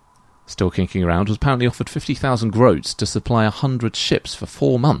Norway, still kicking around, was apparently offered 50,000 groats to supply 100 ships for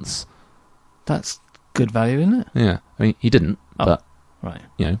 4 months. That's good value, isn't it? Yeah, I mean, he didn't, but, Right.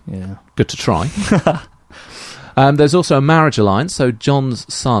 Yeah. Good to try. There's also a marriage alliance, so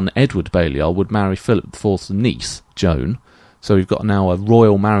John's son, Edward Balliol, would marry Philip IV's niece, Joan. So we've got now a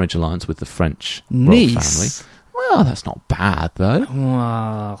royal marriage alliance with the French royal family. Well, that's not bad, though.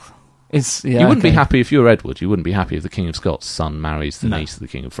 Wow. You wouldn't be happy if you were Edward. You wouldn't be happy if the King of Scots' son marries the niece of the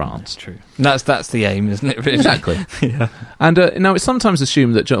King of France. That's true. That's the aim, isn't it? Really? Exactly. Yeah. And now it's sometimes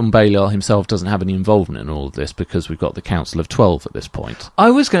assumed that John Balliol himself doesn't have any involvement in all of this because we've got the Council of 12 at this point.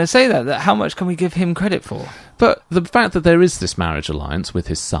 I was going to say that how much can we give him credit for? But the fact that there is this marriage alliance with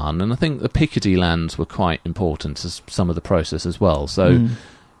his son, and I think the Picardy lands were quite important as some of the process as well. So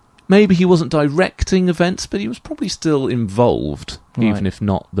maybe he wasn't directing events, but he was probably still involved, even if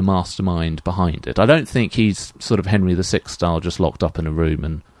not the mastermind behind it. I don't think he's sort of Henry VI style, just locked up in a room.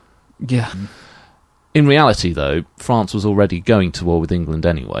 And yeah. In reality, though, France was already going to war with England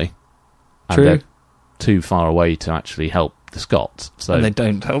anyway. And True. they're too far away to actually help the Scots. So And they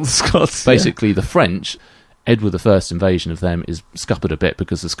don't help the Scots. basically, the French, Edward I's invasion of them is scuppered a bit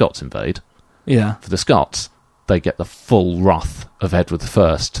because the Scots invade. Yeah. For the Scots, they get the full wrath of Edward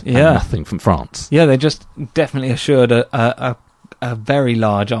I and nothing from France. Yeah, they just definitely assured a very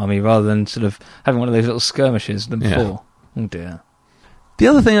large army rather than sort of having one of those little skirmishes than before. Oh dear. The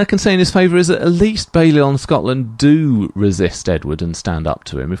other thing I can say in his favour is that at least Balliol and Scotland do resist Edward and stand up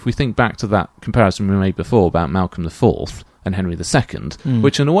to him. If we think back to that comparison we made before about Malcolm IV and Henry II,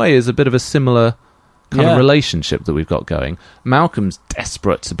 which in a way is a bit of a similar kind of relationship that we've got going. Malcolm's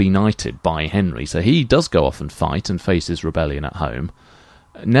desperate to be knighted by Henry, so he does go off and fight and faces rebellion at home.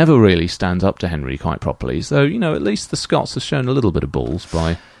 Never really stands up to Henry quite properly. So, at least the Scots have shown a little bit of balls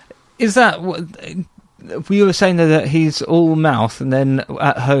by... Is that what... We were saying that he's all mouth, and then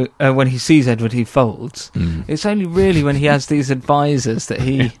at home, when he sees Edward, he folds. It's only really when he has these advisors that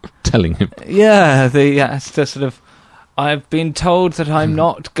he... telling him. Yeah, he has to sort of... I've been told that I'm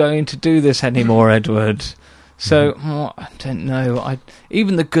not going to do this anymore, Edward. So, I don't know.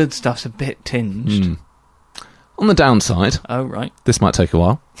 Even the good stuff's a bit tinged. On the downside... Oh, right. This might take a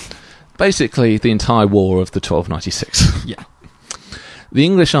while. Basically, the entire war of the 1296. Yeah. The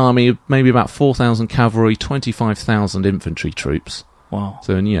English army, maybe about 4,000 cavalry, 25,000 infantry troops. Wow.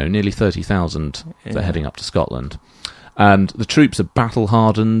 So, nearly 30,000 they're heading up to Scotland. And the troops are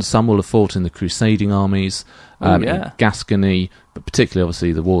battle-hardened. Some will have fought in the crusading armies, in Gascony, but particularly,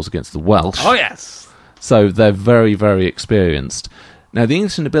 obviously, the wars against the Welsh. Oh, yes! So they're very, very experienced. Now, the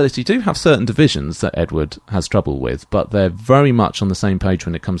English nobility do have certain divisions that Edward has trouble with, but they're very much on the same page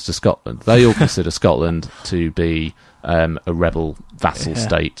when it comes to Scotland. They all consider Scotland to be a rebel vassal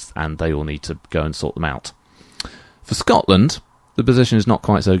state, and they all need to go and sort them out. For Scotland, the position is not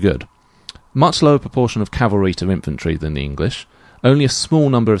quite so good. Much lower proportion of cavalry to infantry than the English, only a small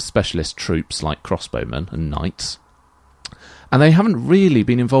number of specialist troops like crossbowmen and knights, and they haven't really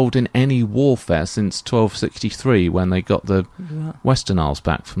been involved in any warfare since 1263 when they got the Western Isles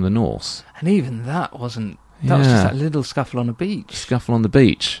back from the Norse. And even that wasn't... That was just that little scuffle on a beach. Scuffle on the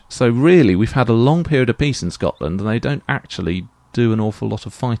beach. So really, we've had a long period of peace in Scotland, and they don't actually do an awful lot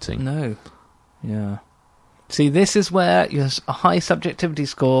of fighting. No. Yeah. See, this is where your high subjectivity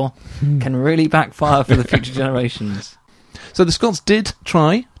score can really backfire for the future generations. So the Scots did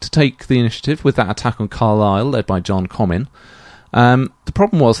try to take the initiative with that attack on Carlisle, led by John Comyn. The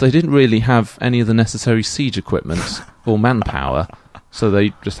problem was they didn't really have any of the necessary siege equipment or manpower, so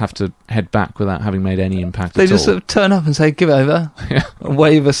they just have to head back without having made any impact at all. They just sort of turn up and say, give it over, and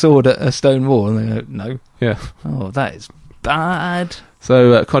wave a sword at a stone wall, and they go, no. Yeah. Oh, that is bad.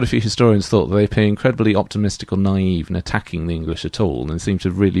 So quite a few historians thought that they appeared incredibly optimistic or naive in attacking the English at all, and seemed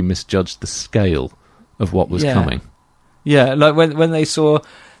to really misjudge the scale of what was coming. Yeah, like when they saw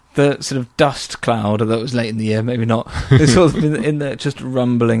the sort of dust cloud, although it was late in the year, maybe not, they saw them in there just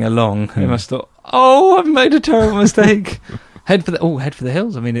rumbling along. They must have thought, oh, I've made a terrible mistake. Head for the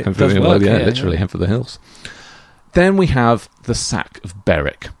hills. I mean, it does work. Yeah, literally head for the hills. Then we have the sack of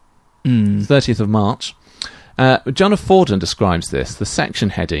Berwick, 30th of March. John of Fordun describes this. The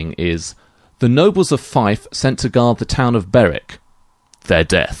section heading is, "The nobles of Fife sent to guard the town of Berwick. Their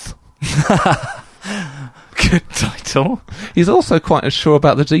death." Good title. He's also quite unsure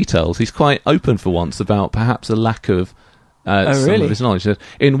about the details. He's quite open for once about perhaps a lack of some of his knowledge.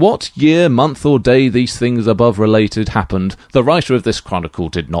 In what year, month or day these things above related happened, the writer of this chronicle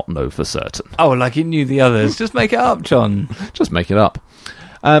did not know for certain. Oh, like he knew the others. Just make it up, John. Just make it up.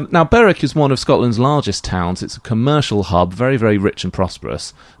 Now, Berwick is one of Scotland's largest towns. It's a commercial hub, very, very rich and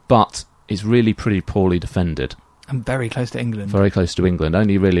prosperous, but is really pretty poorly defended. And very close to England. Very close to England.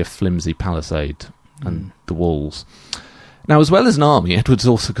 Only really a flimsy palisade and the walls. Now, as well as an army, Edward's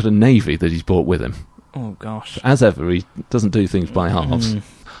also got a navy that he's brought with him. Oh, gosh. As ever, he doesn't do things by halves.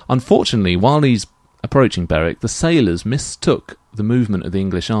 Unfortunately, while he's approaching Berwick, the sailors mistook the movement of the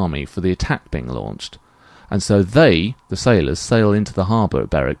English army for the attack being launched. And so the sailors, sail into the harbour at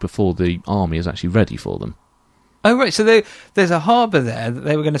Berwick before the army is actually ready for them. Oh, right, so there's a harbour there that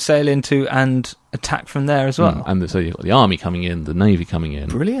they were going to sail into and attack from there as well. And so you've got the army coming in, the navy coming in.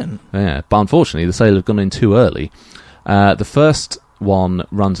 Brilliant. Yeah, but unfortunately, the sailors have gone in too early. The first one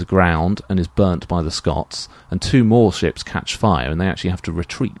runs aground and is burnt by the Scots, and two more ships catch fire, and they actually have to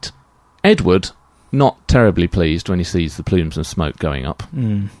retreat. Edward, not terribly pleased when he sees the plumes of smoke going up,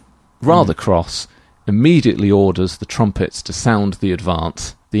 rather cross, immediately orders the trumpets to sound the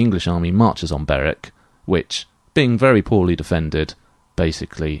advance. The English army marches on Berwick, which, being very poorly defended,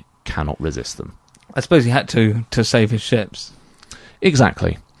 basically cannot resist them. I suppose he had to save his ships.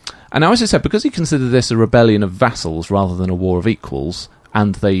 Exactly. And now, as I said, because he considered this a rebellion of vassals rather than a war of equals,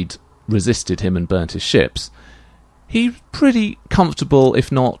 and they'd resisted him and burnt his ships, he's pretty comfortable,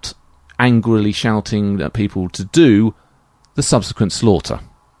 if not angrily shouting at people to do the subsequent slaughter.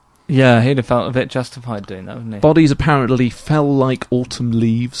 Yeah, he'd have felt a bit justified doing that, wouldn't he? Bodies apparently fell like autumn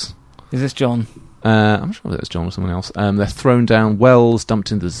leaves. Is this John? I'm sure that's John or someone else. They're thrown down wells,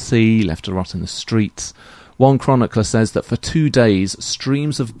 dumped into the sea, left to rot in the streets. One chronicler says that for 2 days,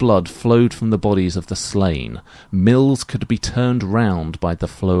 streams of blood flowed from the bodies of the slain. Mills could be turned round by the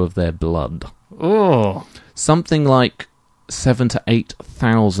flow of their blood. Oh. Something like 7,000 to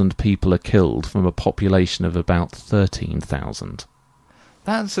 8,000 people are killed from a population of about 13,000.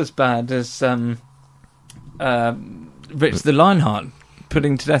 That's as bad as Rich the Lionheart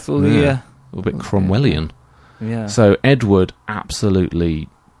putting to death all the... A little bit Cromwellian. Yeah. So Edward absolutely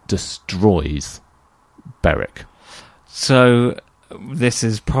destroys Berwick. So this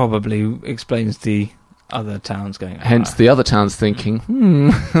is probably explains the other towns going... Hence the other towns thinking,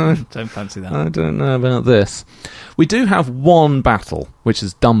 don't fancy that. I don't know about this. We do have one battle, which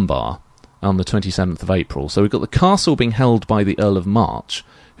is Dunbar, on the 27th of April. So we've got the castle being held by the Earl of March,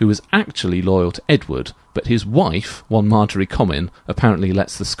 who was actually loyal to Edward, but his wife, one Marjorie Comyn, apparently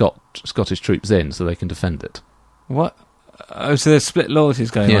lets the Scottish troops in so they can defend it. What? Oh, so there's split loyalties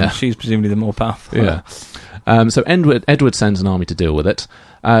going on. She's presumably the more powerful. Yeah. So Edward sends an army to deal with it.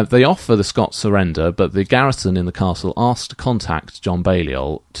 They offer the Scots surrender, but the garrison in the castle asks to contact John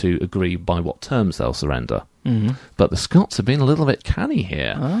Balliol to agree by what terms they'll surrender. Mm-hmm. But the Scots have been a little bit canny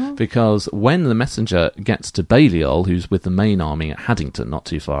here, because when the messenger gets to Balliol, who's with the main army at Haddington, not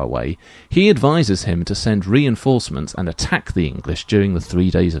too far away, he advises him to send reinforcements and attack the English during the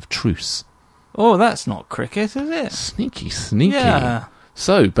 3 days of truce. Oh, that's not cricket, is it? Sneaky. Yeah.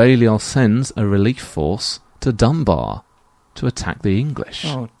 So Balliol sends a relief force to Dunbar to attack the English.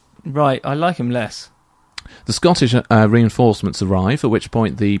 Oh, right. I like him less. The Scottish reinforcements arrive, at which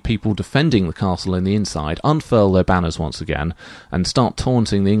point the people defending the castle in the inside unfurl their banners once again and start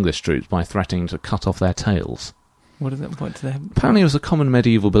taunting the English troops by threatening to cut off their tails. What does that point to their... Apparently it was a common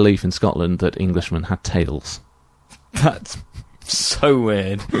medieval belief in Scotland that Englishmen had tails. That's so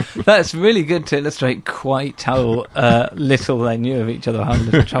weird. That's really good to illustrate quite how little they knew of each other, how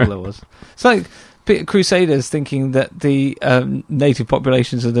little trouble there was. It's like Crusaders thinking that the native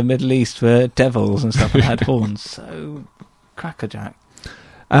populations of the Middle East were devils and stuff and had horns. So, crackerjack.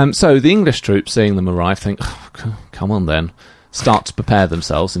 So the English troops, seeing them arrive, think, come on then, start to prepare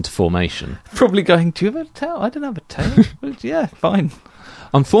themselves into formation. Probably going, do you have a tail? I don't have a tail. Yeah, fine.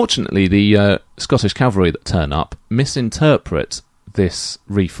 Unfortunately, the Scottish cavalry that turn up misinterpret this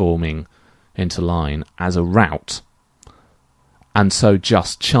reforming into line as a rout, and so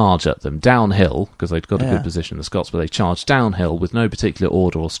just charge at them downhill, because they'd got a good position, the Scots, but they charge downhill with no particular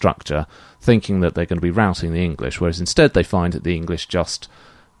order or structure, thinking that they're going to be routing the English, whereas instead they find that the English just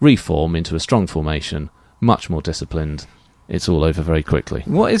reform into a strong formation, much more disciplined. It's all over very quickly.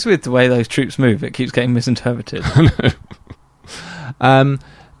 What is with the way those troops move? It keeps getting misinterpreted. I know. There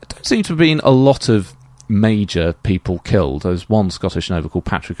don't seem to have been a lot of major people killed. There's one Scottish noble called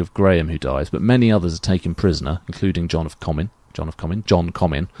Patrick of Graham who dies, but many others are taken prisoner, including John Comyn,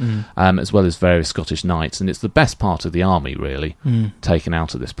 as well as various Scottish knights, and it's the best part of the army, really, taken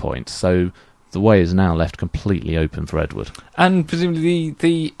out at this point. So the way is now left completely open for Edward. And presumably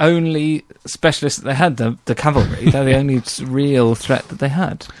the only specialist that they had, the cavalry, they're the only real threat that they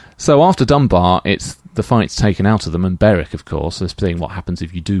had. So after Dunbar, it's the fight's taken out of them, and Berwick, of course, is seeing what happens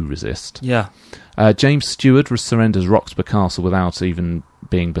if you do resist. Yeah. James Stewart surrenders Roxburgh Castle without even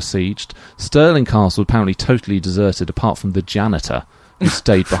being besieged. Stirling Castle apparently totally deserted, apart from the janitor, who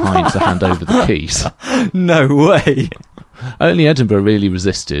stayed behind to hand over the keys. No way. Only Edinburgh really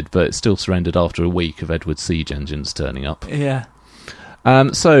resisted, but it still surrendered after a week of Edward's siege engines turning up. Yeah.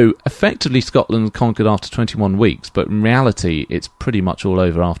 So, effectively, Scotland conquered after 21 weeks, but in reality, it's pretty much all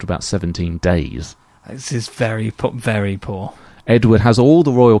over after about 17 days. This is very poor. Edward has all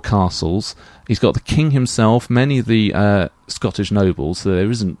the royal castles. He's got the king himself, many of the Scottish nobles, so there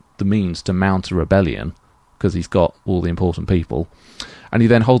isn't the means to mount a rebellion, because he's got all the important people. And he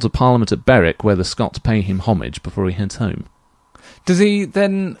then holds a parliament at Berwick where the Scots pay him homage before he heads home. Does he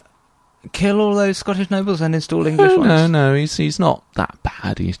then kill all those Scottish nobles and install English ones? No, he's not that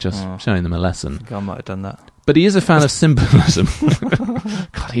bad. He's just showing them a lesson. I think I might have done that. But he is a fan of symbolism.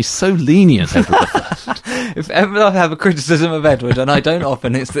 God, he's so lenient, Edward I. If ever I have a criticism of Edward, and I don't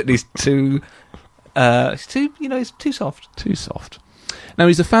often, it's that he's too soft. Too soft. Now,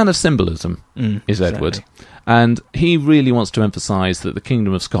 he's a fan of symbolism, is Edward. Exactly. And he really wants to emphasise that the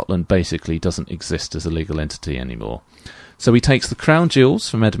Kingdom of Scotland basically doesn't exist as a legal entity anymore. So he takes the crown jewels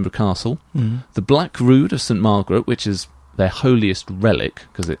from Edinburgh Castle, the Black Rood of St Margaret, which is their holiest relic,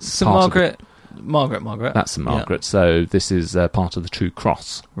 because it's St Margaret. Margaret. That's St Margaret. Yeah. So this is part of the True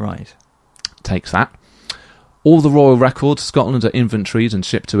Cross. Right. Takes that. All the royal records of Scotland are inventoried and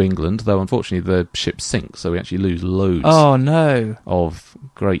shipped to England, though unfortunately the ship sinks, so we actually lose loads of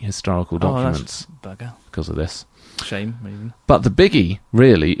great historical documents bugger. because of this. Shame, even. But the biggie,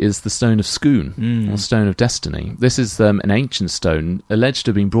 really, is the Stone of Scone, or Stone of Destiny. This is an ancient stone alleged to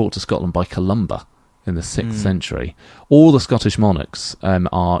have been brought to Scotland by Columba in the 6th century. All the Scottish monarchs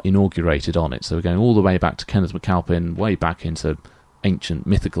are inaugurated on it, so we're going all the way back to Kenneth MacAlpin, way back into ancient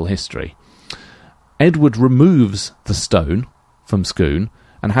mythical history. Edward removes the stone from Scone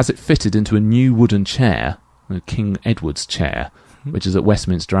and has it fitted into a new wooden chair, King Edward's chair, which is at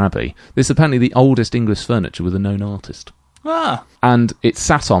Westminster Abbey. This is apparently the oldest English furniture with a known artist. Ah. And it's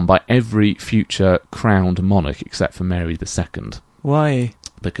sat on by every future crowned monarch except for Mary II. Why?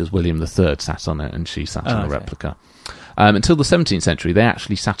 Because William III sat on it and she sat on a replica. Until the 17th century, they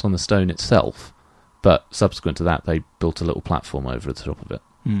actually sat on the stone itself. But subsequent to that, they built a little platform over the top of it.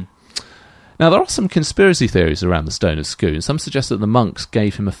 Now, there are some conspiracy theories around the Stone of Scone. Some suggest that the monks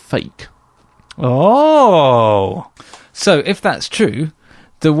gave him a fake. Oh! So, if that's true,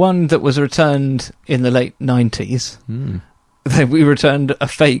 the one that was returned in the late 90s, then we returned a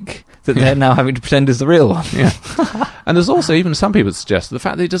fake that they're now having to pretend is the real one. Yeah. And there's also even some people that suggest the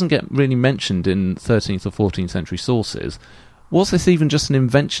fact that it doesn't get really mentioned in 13th or 14th century sources. Was this even just an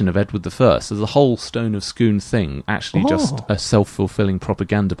invention of Edward I? So the whole Stone of Scone thing actually just a self-fulfilling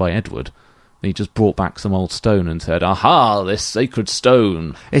propaganda by Edward? He just brought back some old stone and said, "Aha, this sacred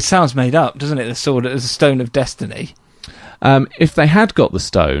stone." It sounds made up, doesn't it? The sword is a stone of destiny. If they had got the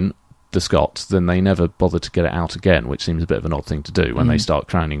stone, the Scots, then they never bothered to get it out again, which seems a bit of an odd thing to do when they start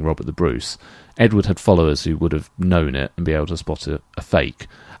crowning Robert the Bruce. Edward had followers who would have known it and be able to spot a fake.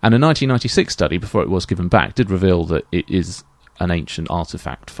 And a 1996 study, before it was given back, did reveal that it is an ancient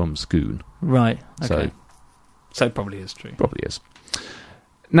artefact from Scone. Right, okay. So it probably is true. Probably is.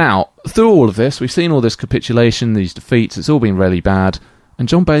 Now, through all of this, we've seen all this capitulation, these defeats, it's all been really bad, and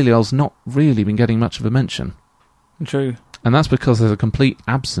John Balliol's not really been getting much of a mention. True. And that's because there's a complete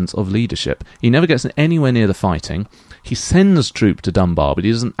absence of leadership. He never gets anywhere near the fighting. He sends troops to Dunbar, but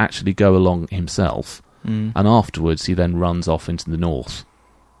he doesn't actually go along himself. And afterwards, he then runs off into the north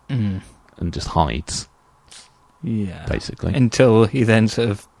and just hides. Yeah. Basically. Until he then sort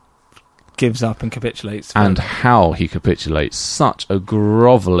of gives up and capitulates. And how he capitulates. Such a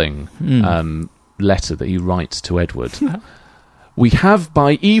grovelling letter that he writes to Edward. "We have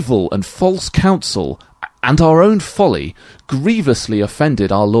by evil and false counsel and our own folly grievously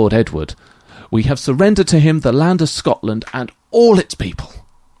offended our Lord Edward. We have surrendered to him the land of Scotland and all its people."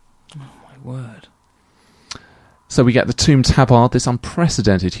 Oh, my word. So we get the Tomb Tabard, this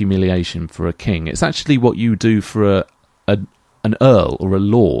unprecedented humiliation for a king. It's actually what you do for an earl or a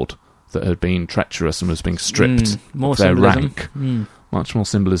lord that had been treacherous and was being stripped of their rank. Much more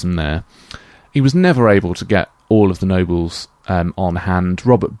symbolism there. He was never able to get all of the nobles on hand.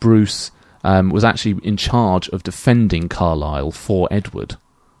 Robert Bruce was actually in charge of defending Carlisle for Edward.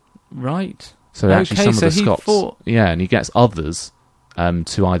 Right. So actually some of the Scots... Yeah, and he gets others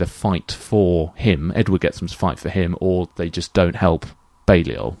to either fight for him. Edward gets them to fight for him, or they just don't help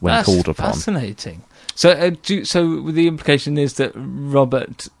Balliol when called upon. That's fascinating. So, so the implication is that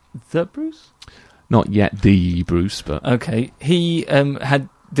Robert the Bruce? Not yet the Bruce, but... Okay. He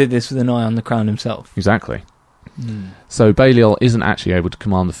did this with an eye on the crown himself. Exactly. So Balliol isn't actually able to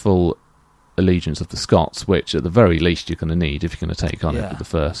command the full allegiance of the Scots, which at the very least you're going to need if you're going to take on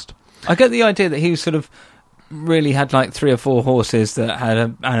Edward I. I get the idea that he sort of really had like 3 or 4 horses that had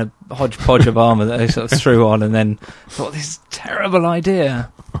a hodgepodge of armour that they sort of threw on and then thought, this is a terrible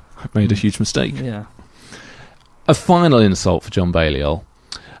idea. I've made a huge mistake. Yeah. A final insult for John Balliol.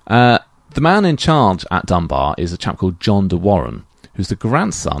 The man in charge at Dunbar is a chap called John de Warenne, who's the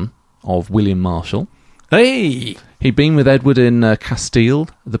grandson of William Marshal. Hey! He'd been with Edward in Castile,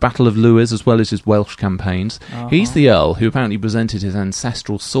 the Battle of Lewes, as well as his Welsh campaigns. He's the earl who apparently presented his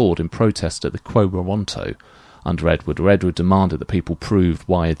ancestral sword in protest at the Quo Warranto under Edward, where Edward demanded that people prove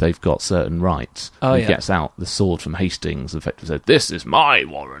why they've got certain rights. He gets out the sword from Hastings and effectively said, "This is my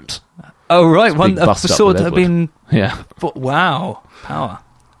warrant." Oh, right, one of the sword that had been... Yeah. Wow, power.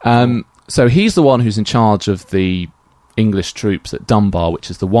 So he's the one who's in charge of the English troops at Dunbar,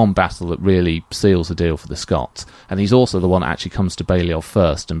 which is the one battle that really seals the deal for the Scots. And he's also the one that actually comes to Balliol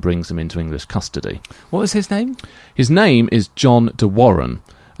first and brings him into English custody. What was his name? His name is John de Warenne.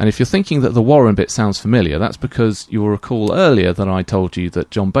 And if you're thinking that the Warren bit sounds familiar, that's because you'll recall earlier that I told you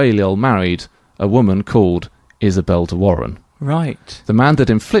that John Balliol married a woman called Isabel de Warenne. Right. The man that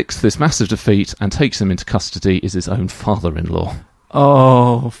inflicts this massive defeat and takes him into custody is his own father-in-law.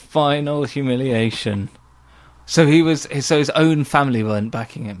 Oh, final humiliation. So his own family weren't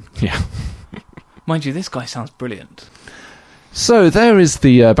backing him. Yeah. Mind you, this guy sounds brilliant. So there is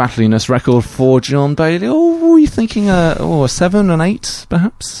the battliness record for John Balliol. Were you thinking a 7, an 8,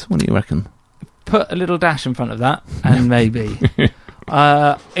 perhaps? What do you reckon? put a little dash in front of that, and maybe.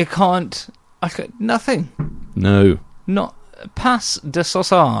 Nothing. No. Not pass de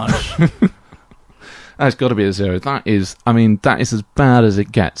sausage. That's got to be a 0. That is as bad as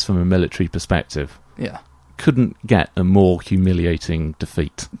it gets from a military perspective. Yeah. Couldn't get a more humiliating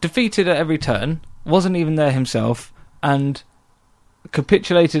defeat. Defeated at every turn, wasn't even there himself, and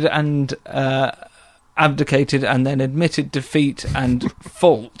capitulated and abdicated, and then admitted defeat and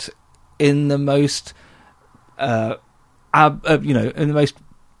fault in the most, in the most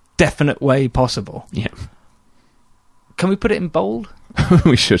definite way possible. Yeah. Can we put it in bold?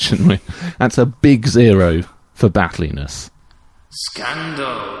 We should, shouldn't we? That's a big 0 for battliness.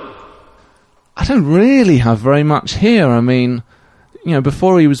 Scandal. I don't really have very much here. I mean,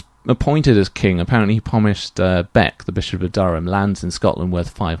 before he was appointed as king, apparently he promised Beck, the Bishop of Durham, lands in Scotland worth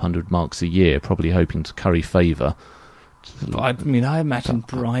 500 marks a year, probably hoping to curry favour. I imagine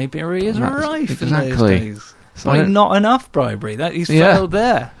bribery is rife in those days. So not enough bribery. He's failed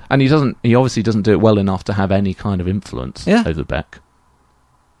there. And he obviously doesn't do it well enough to have any kind of influence over Beck.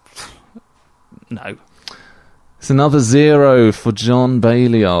 No. It's another 0 for John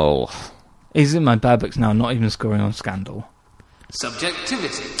Balliol. He's in my bad books now, not even scoring on Scandal.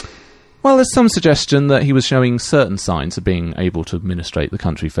 Subjectivity. Well, there's some suggestion that he was showing certain signs of being able to administrate the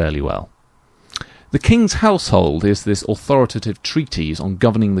country fairly well. The King's Household is this authoritative treatise on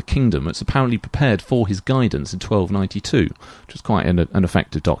governing the kingdom that's apparently prepared for his guidance in 1292, which is quite an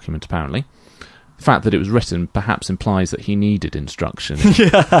effective document, apparently. The fact that it was written perhaps implies that he needed instruction.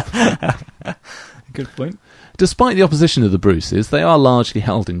 Yeah. Good point. Despite the opposition of the Bruces, they are largely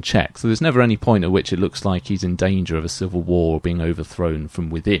held in check, so there's never any point at which it looks like he's in danger of a civil war or being overthrown from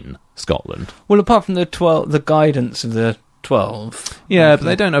within Scotland. Well, apart from the guidance of the 12. Yeah, but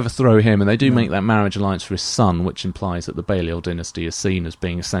they don't overthrow him, and they do make that marriage alliance for his son, which implies that the Balliol dynasty is seen as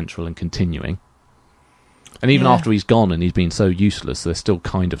being essential and continuing. And even after he's gone and he's been so useless, they're still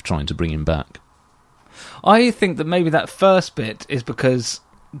kind of trying to bring him back. I think that maybe that first bit is because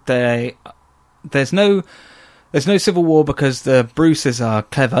there's no civil war because the Bruces are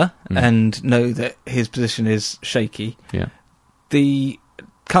clever and know that his position is shaky. Yeah. The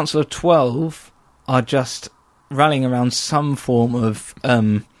Council of 12 are just rallying around some form of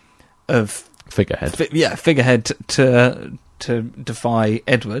figurehead. Figurehead to defy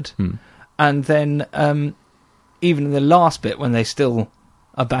Edward. And then even in the last bit when they still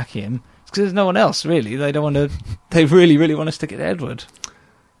are backing him, it's because there's no one else really. They don't want to. They really, really want to stick it to Edward.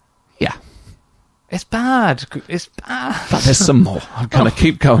 Yeah. It's bad. It's bad. But there's some more. I'm going to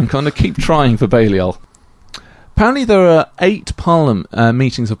keep going. I'm going to keep trying for Balliol. Apparently there are 8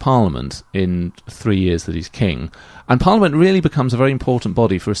 meetings of Parliament in 3 years that he's king, and Parliament really becomes a very important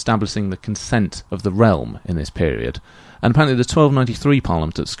body for establishing the consent of the realm in this period. And apparently the 1293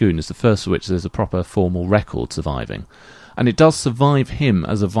 Parliament at Scone is the first of which there's a proper formal record surviving. And it does survive him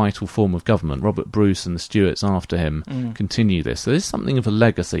as a vital form of government. Robert Bruce and the Stuarts after him continue this. So there's something of a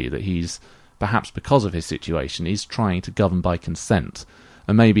legacy that he's, perhaps because of his situation, he's trying to govern by consent.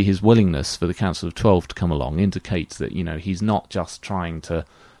 And maybe his willingness for the Council of 12 to come along indicates that, he's not just trying to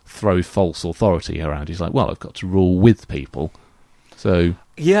throw false authority around. He's like, well, I've got to rule with people. So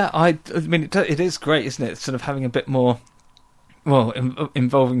yeah, I mean, it is great, isn't it? Sort of having a bit more,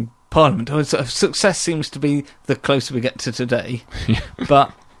 involving Parliament. Success seems to be the closer we get to today.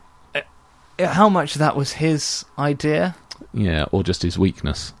 But how much of that was his idea? Yeah, or just his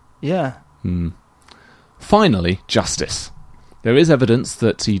weakness. Yeah. Finally, justice. There is evidence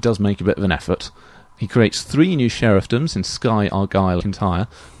that he does make a bit of an effort. He creates 3 new sheriffdoms in Skye, Argyll and Kintyre,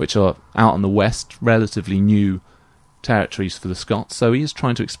 which are out in the west, relatively new territories for the Scots, so he is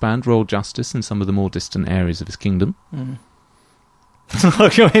trying to expand royal justice in some of the more distant areas of his kingdom.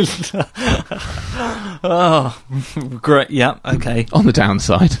 Oh, great, yeah, okay. On the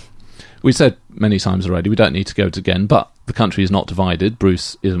downside, we said many times already, we don't need to go to it again, but the country is not divided,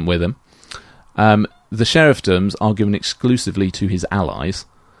 Bruce isn't with him. The sheriffdoms are given exclusively to his allies.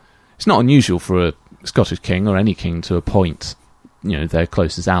 It's not unusual for a Scottish king or any king to appoint, their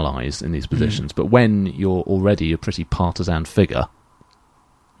closest allies in these positions. But when you're already a pretty partisan figure,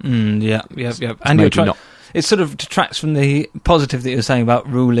 and it sort of detracts from the positive that you're saying about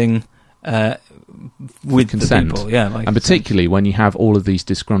ruling with consent. The people, and particularly when you have all of these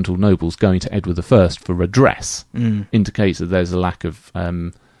disgruntled nobles going to Edward I for redress, indicates that there's a lack of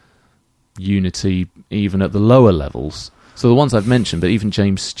unity even at the lower levels. So the ones I've mentioned, but even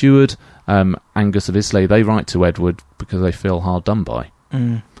James Stewart, Angus of Islay, they write to Edward because they feel hard done by.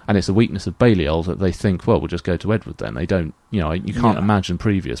 And it's a weakness of Balliol that they think, well, we'll just go to Edward then. They don't, you can't imagine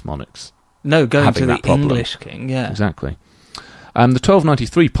previous monarchs going having to that the problem. English king, yeah. Exactly. The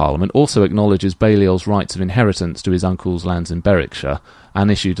 1293 Parliament also acknowledges Balliol's rights of inheritance to his uncle's lands in Berwickshire and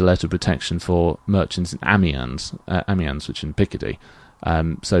issued a letter of protection for merchants in Amiens, which is in Picardy.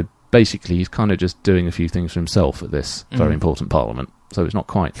 So basically, he's kind of just doing a few things for himself at this very important Parliament. So it's not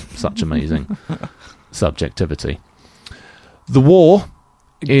quite such amazing subjectivity. The war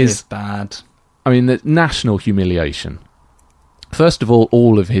is bad. I mean, the national humiliation. First of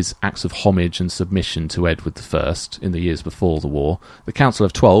all of his acts of homage and submission to Edward I in the years before the war. The Council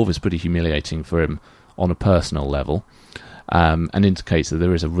of 12 is pretty humiliating for him on a personal level, and indicates that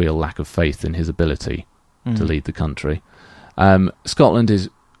there is a real lack of faith in his ability to lead the country. Scotland is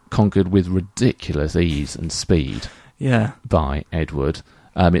conquered with ridiculous ease and speed by Edward.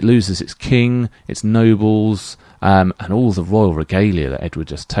 It loses its king, its nobles, and all the royal regalia that Edward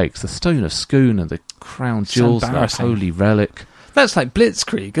just takes. The Stone of Scone and the crown jewels, that holy relic. That's like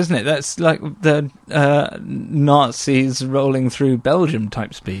Blitzkrieg, isn't it? That's like the Nazis rolling through Belgium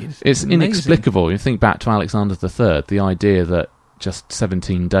type speed. It's inexplicable. You think back to Alexander III, the idea that just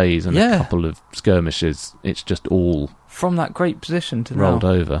 17 days and a couple of skirmishes, it's just all... From that great position to rolled now.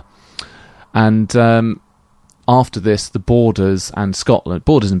 over. And after this, the borders and Scotland,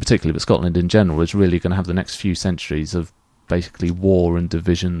 borders in particular, but Scotland in general, is really going to have the next few centuries of basically war and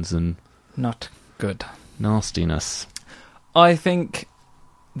divisions and... Not good. Nastiness. I think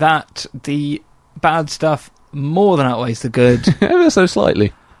that the bad stuff more than outweighs the good. Ever so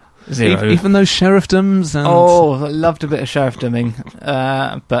slightly. 0. Even those sheriffdoms and... Oh, I loved a bit of sheriffdoming.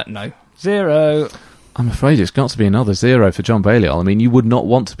 But no. 0. I'm afraid it's got to be another 0 for John Balliol. I mean, you would not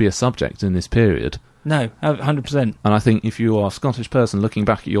want to be a subject in this period. No, 100%. And I think if you are a Scottish person looking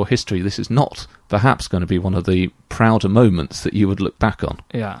back at your history, this is not perhaps going to be one of the prouder moments that you would look back on.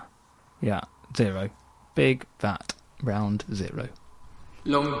 Yeah. 0. Big, fat, round 0.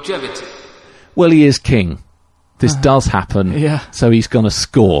 Longevity. Well, he is king. This does happen. Yeah. So he's going to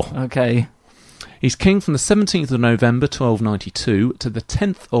score. Okay. He's king from the 17th of November 1292 to the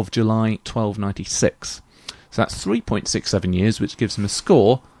 10th of July 1296. So that's 3.67 years, which gives him a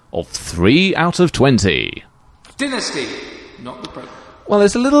score of 3 out of 20. Dynasty. Not the program. Well,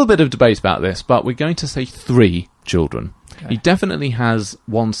 there's a little bit of debate about this, but we're going to say 3 children. Okay. He definitely has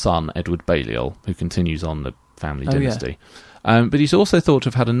one son, Edward Balliol, who continues on the family dynasty. Yeah. But he's also thought to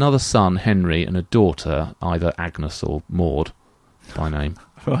have had another son, Henry, and a daughter, either Agnes or Maud, by name.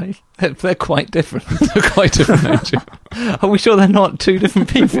 Right. They're quite different. They're quite different, aren't you? Are we sure they're not 2 different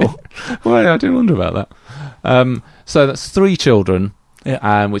people? Well, I do wonder about that. So that's 3 children,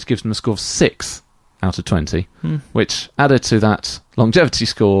 which gives them a score of 6 out of 20, which, added to that longevity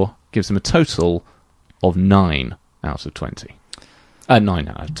score, gives them a total of 9 out of 20. 9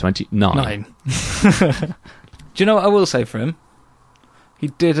 out of 20. 9. Do you know what I will say for him? He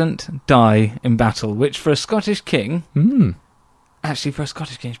didn't die in battle, which for a Scottish king... Actually, for a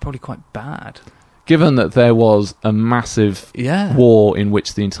Scottish king, it's probably quite bad. Given that there was a massive war in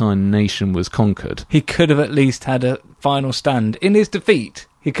which the entire nation was conquered. He could have at least had a final stand. In his defeat,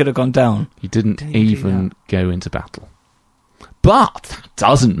 he could have gone down. He didn't even go into battle. But that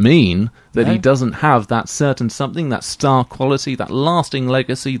doesn't mean that he doesn't have that certain something, that star quality, that lasting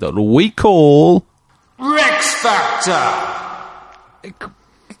legacy that we call... Rex Factor!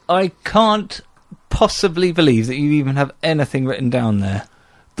 I can't possibly believe that you even have anything written down there.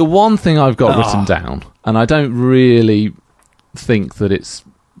 The one thing I've got written down, and I don't really think that it's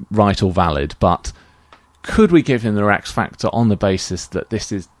right or valid, but could we give him the Rex Factor on the basis that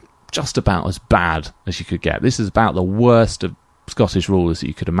this is just about as bad as you could get? This is about the worst of Scottish rulers that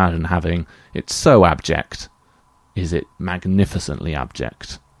you could imagine having. It's so abject. Is it magnificently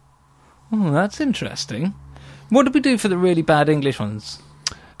abject? Oh, that's interesting. What did we do for the really bad English ones?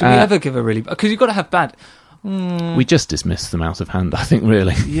 Do we ever give a really... Because you've got to have bad... We just dismissed them out of hand, I think,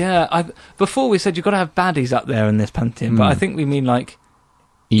 really. Yeah, before we said you've got to have baddies up there in this pantheon, but I think we mean, like,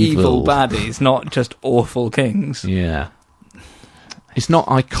 evil baddies, not just awful kings. Yeah. It's not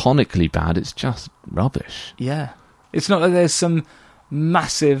iconically bad, it's just rubbish. Yeah. It's not like there's some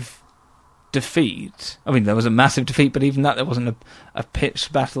massive defeat. I mean, there was a massive defeat, but even that, there wasn't a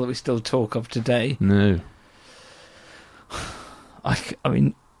pitched battle that we still talk of today. No. I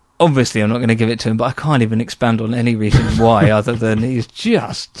mean... Obviously, I'm not going to give it to him, but I can't even expand on any reason why other than he's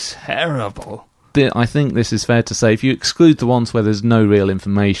just terrible. I think this is fair to say. If you exclude the ones where there's no real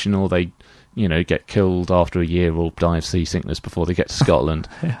information or they, get killed after a year or die of seasickness before they get to Scotland,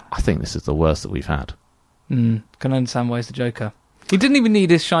 I think this is the worst that we've had. Can understand why he's the Joker. He didn't even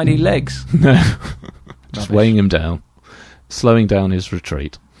need his shiny legs. No. Just weighing him down. Slowing down his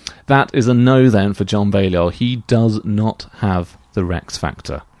retreat. That is a no then for John Balliol. He does not have the Rex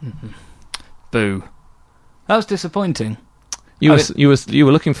Factor. Boo. That was disappointing. You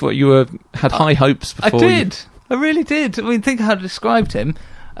were looking for, had high hopes before. I really did. I mean, think how I described him.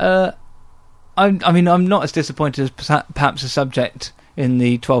 I'm not as disappointed as perhaps a subject in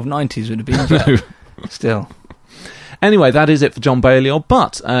the 1290s would have been, but still. Anyway, that is it for John Balliol.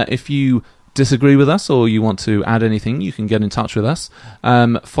 But if you disagree with us or you want to add anything, you can get in touch with us.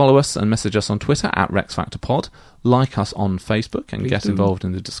 Follow us and message us on Twitter at RexFactorPod. Like us on Facebook and get involved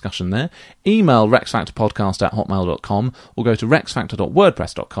in the discussion there. Email rexfactorpodcast@hotmail.com or go to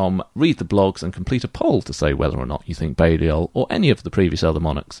rexfactor.wordpress.com, read the blogs and complete a poll to say whether or not you think Balliol or any of the previous other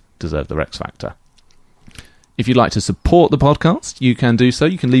monarchs deserve the Rex Factor. If you'd like to support the podcast, you can do so.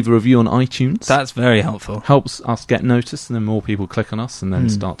 You can leave a review on iTunes. That's very helpful. Helps us get noticed and then more people click on us and then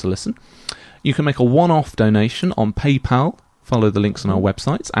start to listen. You can make a one-off donation on PayPal. Follow the links on our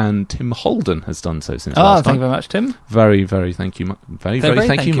websites, and Tim Holden has done so since last time. Thank you very much, Tim. Very, very thank you. Very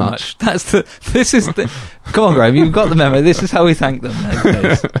thank you much. Come on, Graham, you've got the memo. This is how we thank them.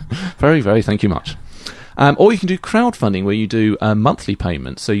 Very, very thank you much. Or you can do crowdfunding, where you do monthly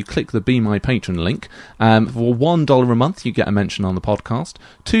payments. So you click the Be My Patron link. For $1 a month, you get a mention on the podcast.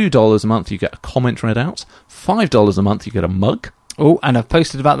 $2 a month, you get a comment read out. $5 a month, you get a mug. Oh, and I've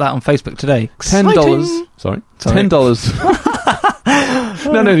posted about that on Facebook today. $10. Sorry. $10.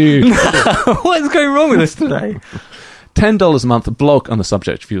 No. What is going wrong with us today? $10 a month, a blog on the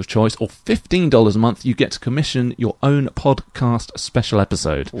subject of your choice, or $15 a month, you get to commission your own podcast special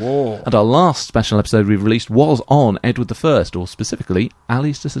episode. Whoa. And our last special episode we released was on Edward I, or specifically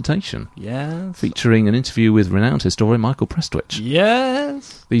Ali's dissertation. Yes. Featuring an interview with renowned historian Michael Prestwich.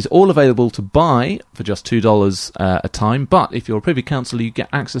 Yes. These are all available to buy for just $2 a time, but if you're a Privy Councillor, you get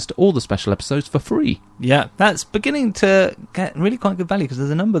access to all the special episodes for free. Yeah, that's beginning to get really quite good value, because there's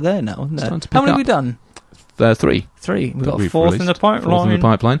a number there now, isn't there? How many have we done? 3. We've got a fourth in the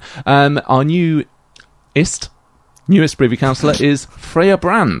pipeline. Our newest Privy Councillor is Freya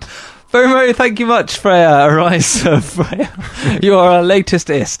Brand. Very, very thank you much, Freya. Arise, Freya. You are our latest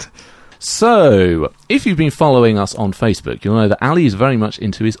ist. So, if you've been following us on Facebook, you'll know that Ali is very much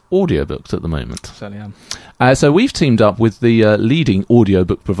into his audiobooks at the moment. Certainly am. So we've teamed up with the leading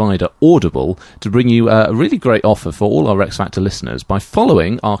audiobook provider, Audible, to bring you a really great offer for all our Rex Factor listeners by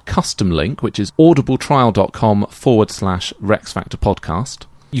following our custom link, which is audibletrial.com/Rex Factor podcast.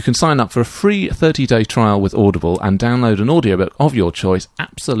 You can sign up for a free 30-day trial with Audible and download an audiobook of your choice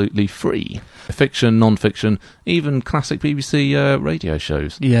absolutely free. Fiction, non-fiction, even classic BBC radio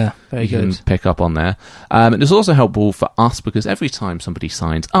shows. Yeah, very good. You can pick up on there. And it's also helpful for us because every time somebody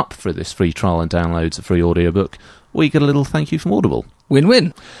signs up for this free trial and downloads a free audiobook, we get a little thank you from Audible.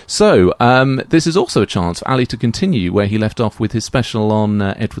 Win-win. So, this is also a chance for Ali to continue where he left off with his special on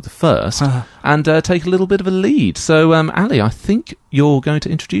Edward I and take a little bit of a lead. So, Ali, I think you're going to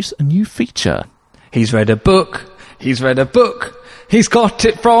introduce a new feature. He's read a book. He's got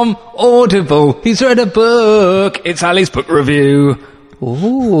it from Audible. He's read a book. It's Ali's book review.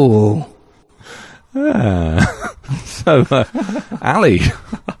 Ooh. So, Ali,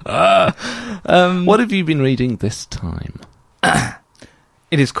 what have you been reading this time?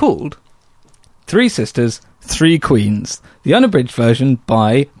 It is called Three Sisters, Three Queens, the unabridged version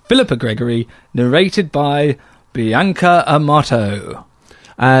by Philippa Gregory, narrated by Bianca Amato.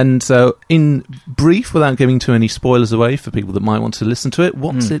 And so, in brief, without giving too many spoilers away for people that might want to listen to it,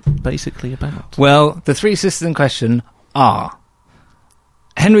 what's it basically about? Well, the three sisters in question are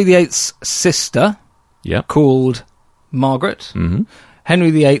Henry VIII's sister, called Margaret,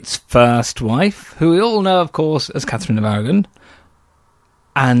 Henry VIII's first wife, who we all know, of course, as Catherine of Aragon,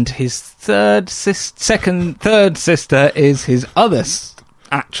 and his third sister is his other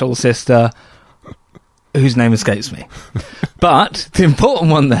actual sister, whose name escapes me. But the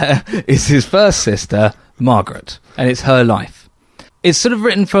important one there is his first sister, Margaret, and it's her life. It's sort of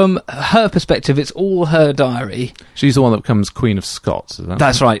written from her perspective. It's all her diary. She's the one that becomes Queen of Scots, is that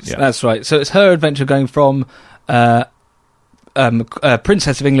That's right. Yeah. That's right. So it's her adventure going from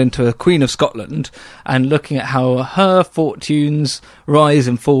Princess of England to a Queen of Scotland, and looking at how her fortunes rise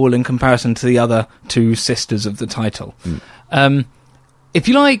and fall in comparison to the other two sisters of the title. If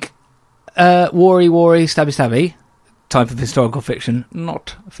you like war-y, stabby type of historical fiction,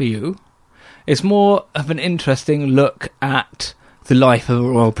 not for you. It's more of an interesting look at the life of a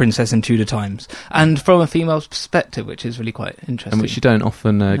royal princess in Tudor times, and from a female's perspective, which is really quite interesting. And which you don't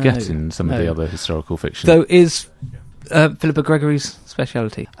often get in some of the other historical fiction. Though is Philippa Gregory's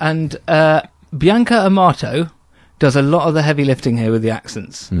speciality. And Bianca Amato does a lot of the heavy lifting here with the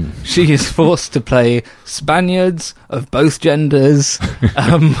accents. She is forced to play Spaniards of both genders,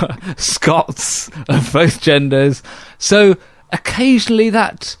 Scots of both genders. So occasionally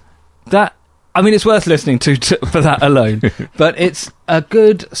that I mean, it's worth listening to for that alone. But it's a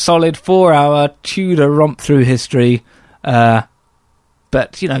good, solid 4-hour Tudor romp through history, but,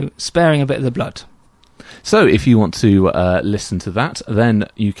 sparing a bit of the blood. So if you want to listen to that, then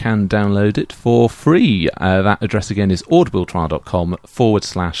you can download it for free. That address again is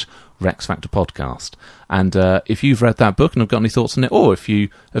audibletrial.com/Rex Factor Podcast. And if you've read that book and have got any thoughts on it, or if you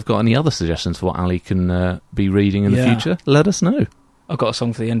have got any other suggestions for what Ali can be reading in the future, let us know. I've got a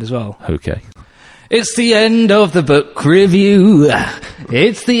song for the end as well. Okay. It's the end of the book review.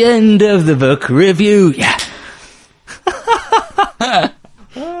 It's the end of the book review. Yeah.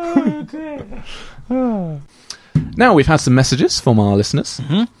 Oh, dear. Now we've had some messages from our listeners.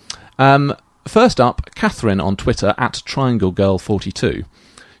 Mm-hmm. First up, Catherine on Twitter @TriangleGirl42.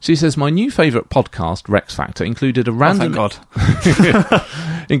 She says, my new favourite podcast, Rex Factor, included a random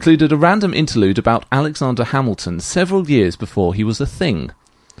included a random interlude about Alexander Hamilton several years before he was a thing.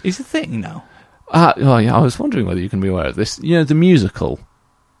 He's a thing now. Yeah, I was wondering whether you can be aware of this. You know, the musical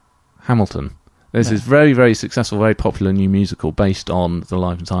Hamilton. There's this very, very successful, very popular new musical based on the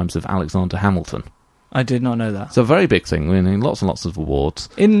life and times of Alexander Hamilton. I did not know that. It's a very big thing, winning lots and lots of awards.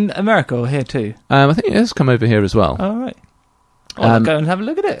 In America or here too? I think it has come over here as well. Oh, right. I'll go and have a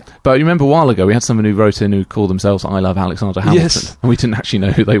look at it. But you remember a while ago we had someone who wrote in who called themselves I Love Alexander Hamilton. Yes. And we didn't actually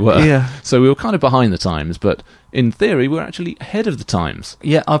know who they were. Yeah. So we were kind of behind the times, but in theory we're actually ahead of the times.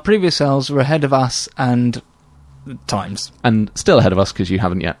 Yeah, our previous selves were ahead of us and the times. And still ahead of us because you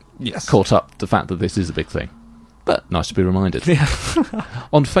haven't yet caught up the fact that this is a big thing. But nice to be reminded. Yeah.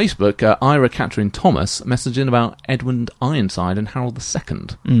 On Facebook, Ira Catherine Thomas messaged in about Edmund Ironside and Harold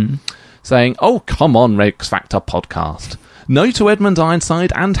II, saying, oh, come on, Rex Factor Podcast. No to Edmund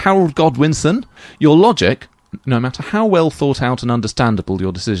Ironside and Harold Godwinson. Your logic, no matter how well thought out and understandable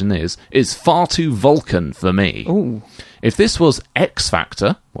your decision is far too Vulcan for me. Ooh. If this was X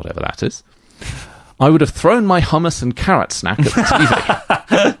Factor, whatever that is, I would have thrown my hummus and carrot snack at the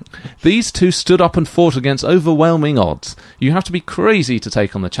TV. These two stood up and fought against overwhelming odds. You have to be crazy to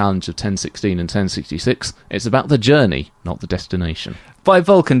take on the challenge of 1016 and 1066. It's about the journey, not the destination. By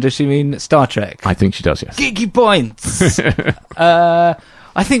Vulcan, does she mean Star Trek? I think she does, yes. Geeky points! I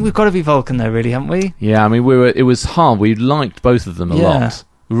think we've got to be Vulcan, though, really, haven't we? Yeah, I mean, it was hard. We liked both of them a lot.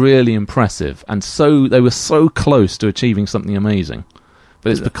 Really impressive. And they were so close to achieving something amazing.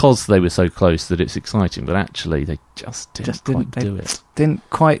 But it's because they were so close that it's exciting. But actually, they just didn't quite do it. Didn't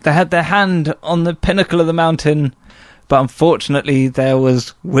quite. They had their hand on the pinnacle of the mountain, but unfortunately, there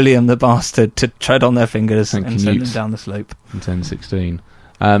was William the Bastard to tread on their fingers and send them down the slope. In 1016.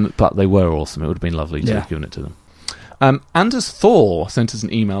 But they were awesome. It would have been lovely to have given it to them. Anders Thor sent us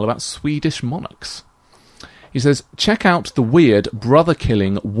an email about Swedish monarchs. He says, check out the weird,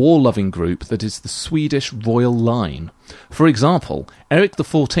 brother-killing, war-loving group that is the Swedish royal line. For example, Eric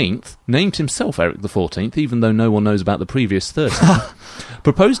XIV, named himself Eric XIV, even though no one knows about the previous 30,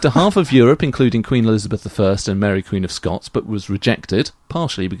 proposed to half of Europe, including Queen Elizabeth I and Mary Queen of Scots, but was rejected,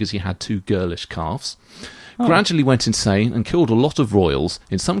 partially because he had two girlish calves. Gradually went insane and killed a lot of royals,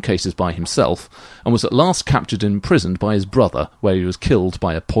 in some cases by himself, and was at last captured and imprisoned by his brother, where he was killed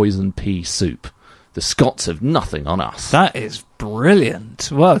by a poison pea soup. The Scots have nothing on us. That is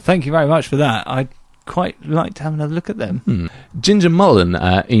brilliant. Well, thank you very much for that. I'd quite like to have another look at them. Ginger Mullen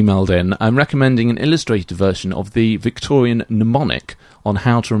emailed in recommending an illustrated version of the Victorian mnemonic on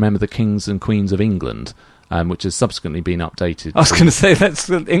how to remember the kings and queens of England, which has subsequently been updated. I was going to say that's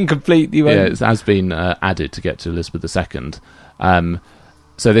incomplete. Yeah, it has been added to get to Elizabeth II.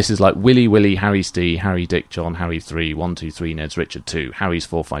 So this is like Willie, Willie, Harry's D, Harry, Dick, John, Harry 3, 1, 2, 3, Ned's Richard 2, Harry's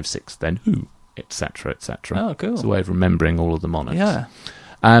 4, 5, 6, then who? Etc., etc. Oh, cool. It's a way of remembering all of the monarchs. Yeah.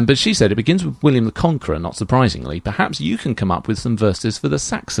 But she said it begins with William the Conqueror, not surprisingly. Perhaps you can come up with some verses for the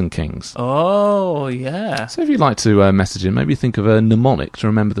Saxon kings. Oh, yeah. So if you'd like to message in, maybe think of a mnemonic to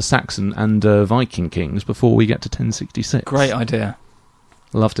remember the Saxon and Viking kings before we get to 1066. Great idea.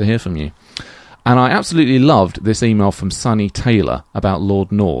 Love to hear from you. And I absolutely loved this email from Sonny Taylor about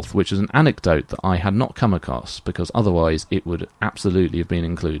Lord North, which is an anecdote that I had not come across, because otherwise it would absolutely have been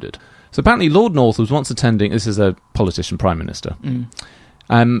included. So apparently Lord North was once attending... This is a politician prime minister.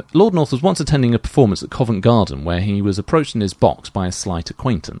 Lord North was once attending a performance at Covent Garden where he was approached in his box by a slight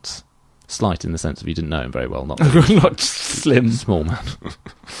acquaintance. Slight in the sense of you didn't know him very well, not slim. Small man.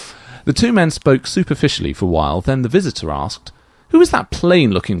 The two men spoke superficially for a while, then the visitor asked, "Who is that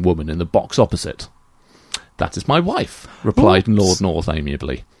plain-looking woman in the box opposite?" "That is my wife," replied Lord North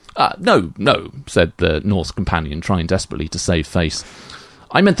amiably. No, said the North's companion, trying desperately to save face.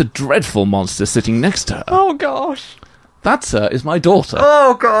 "I meant the dreadful monster sitting next to her." Oh, gosh. That, sir, is my daughter.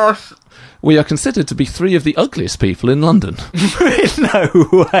 Oh, gosh. We are considered to be 3 of the ugliest people in London.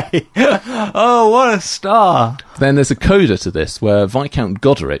 No way. Oh, what a star. Then there's a coda to this, where Viscount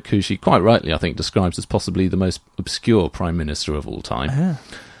Goderic, who she quite rightly, I think, describes as possibly the most obscure Prime Minister of all time,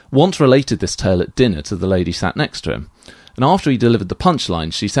 once related this tale at dinner to the lady sat next to him. And after he delivered the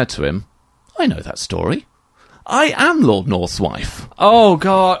punchline, she said to him, "I know that story. I am Lord North's wife." Oh,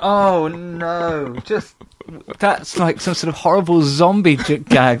 God. Oh, no. That's like some sort of horrible zombie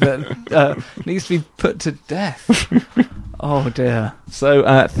gag that needs to be put to death. Oh, dear.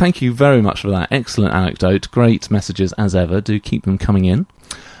 So, thank you very much for that excellent anecdote. Great messages as ever. Do keep them coming in.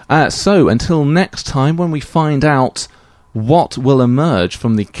 So, until next time, when we find out what will emerge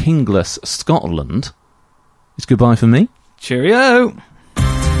from the kingless Scotland, it's goodbye for me. Cheerio.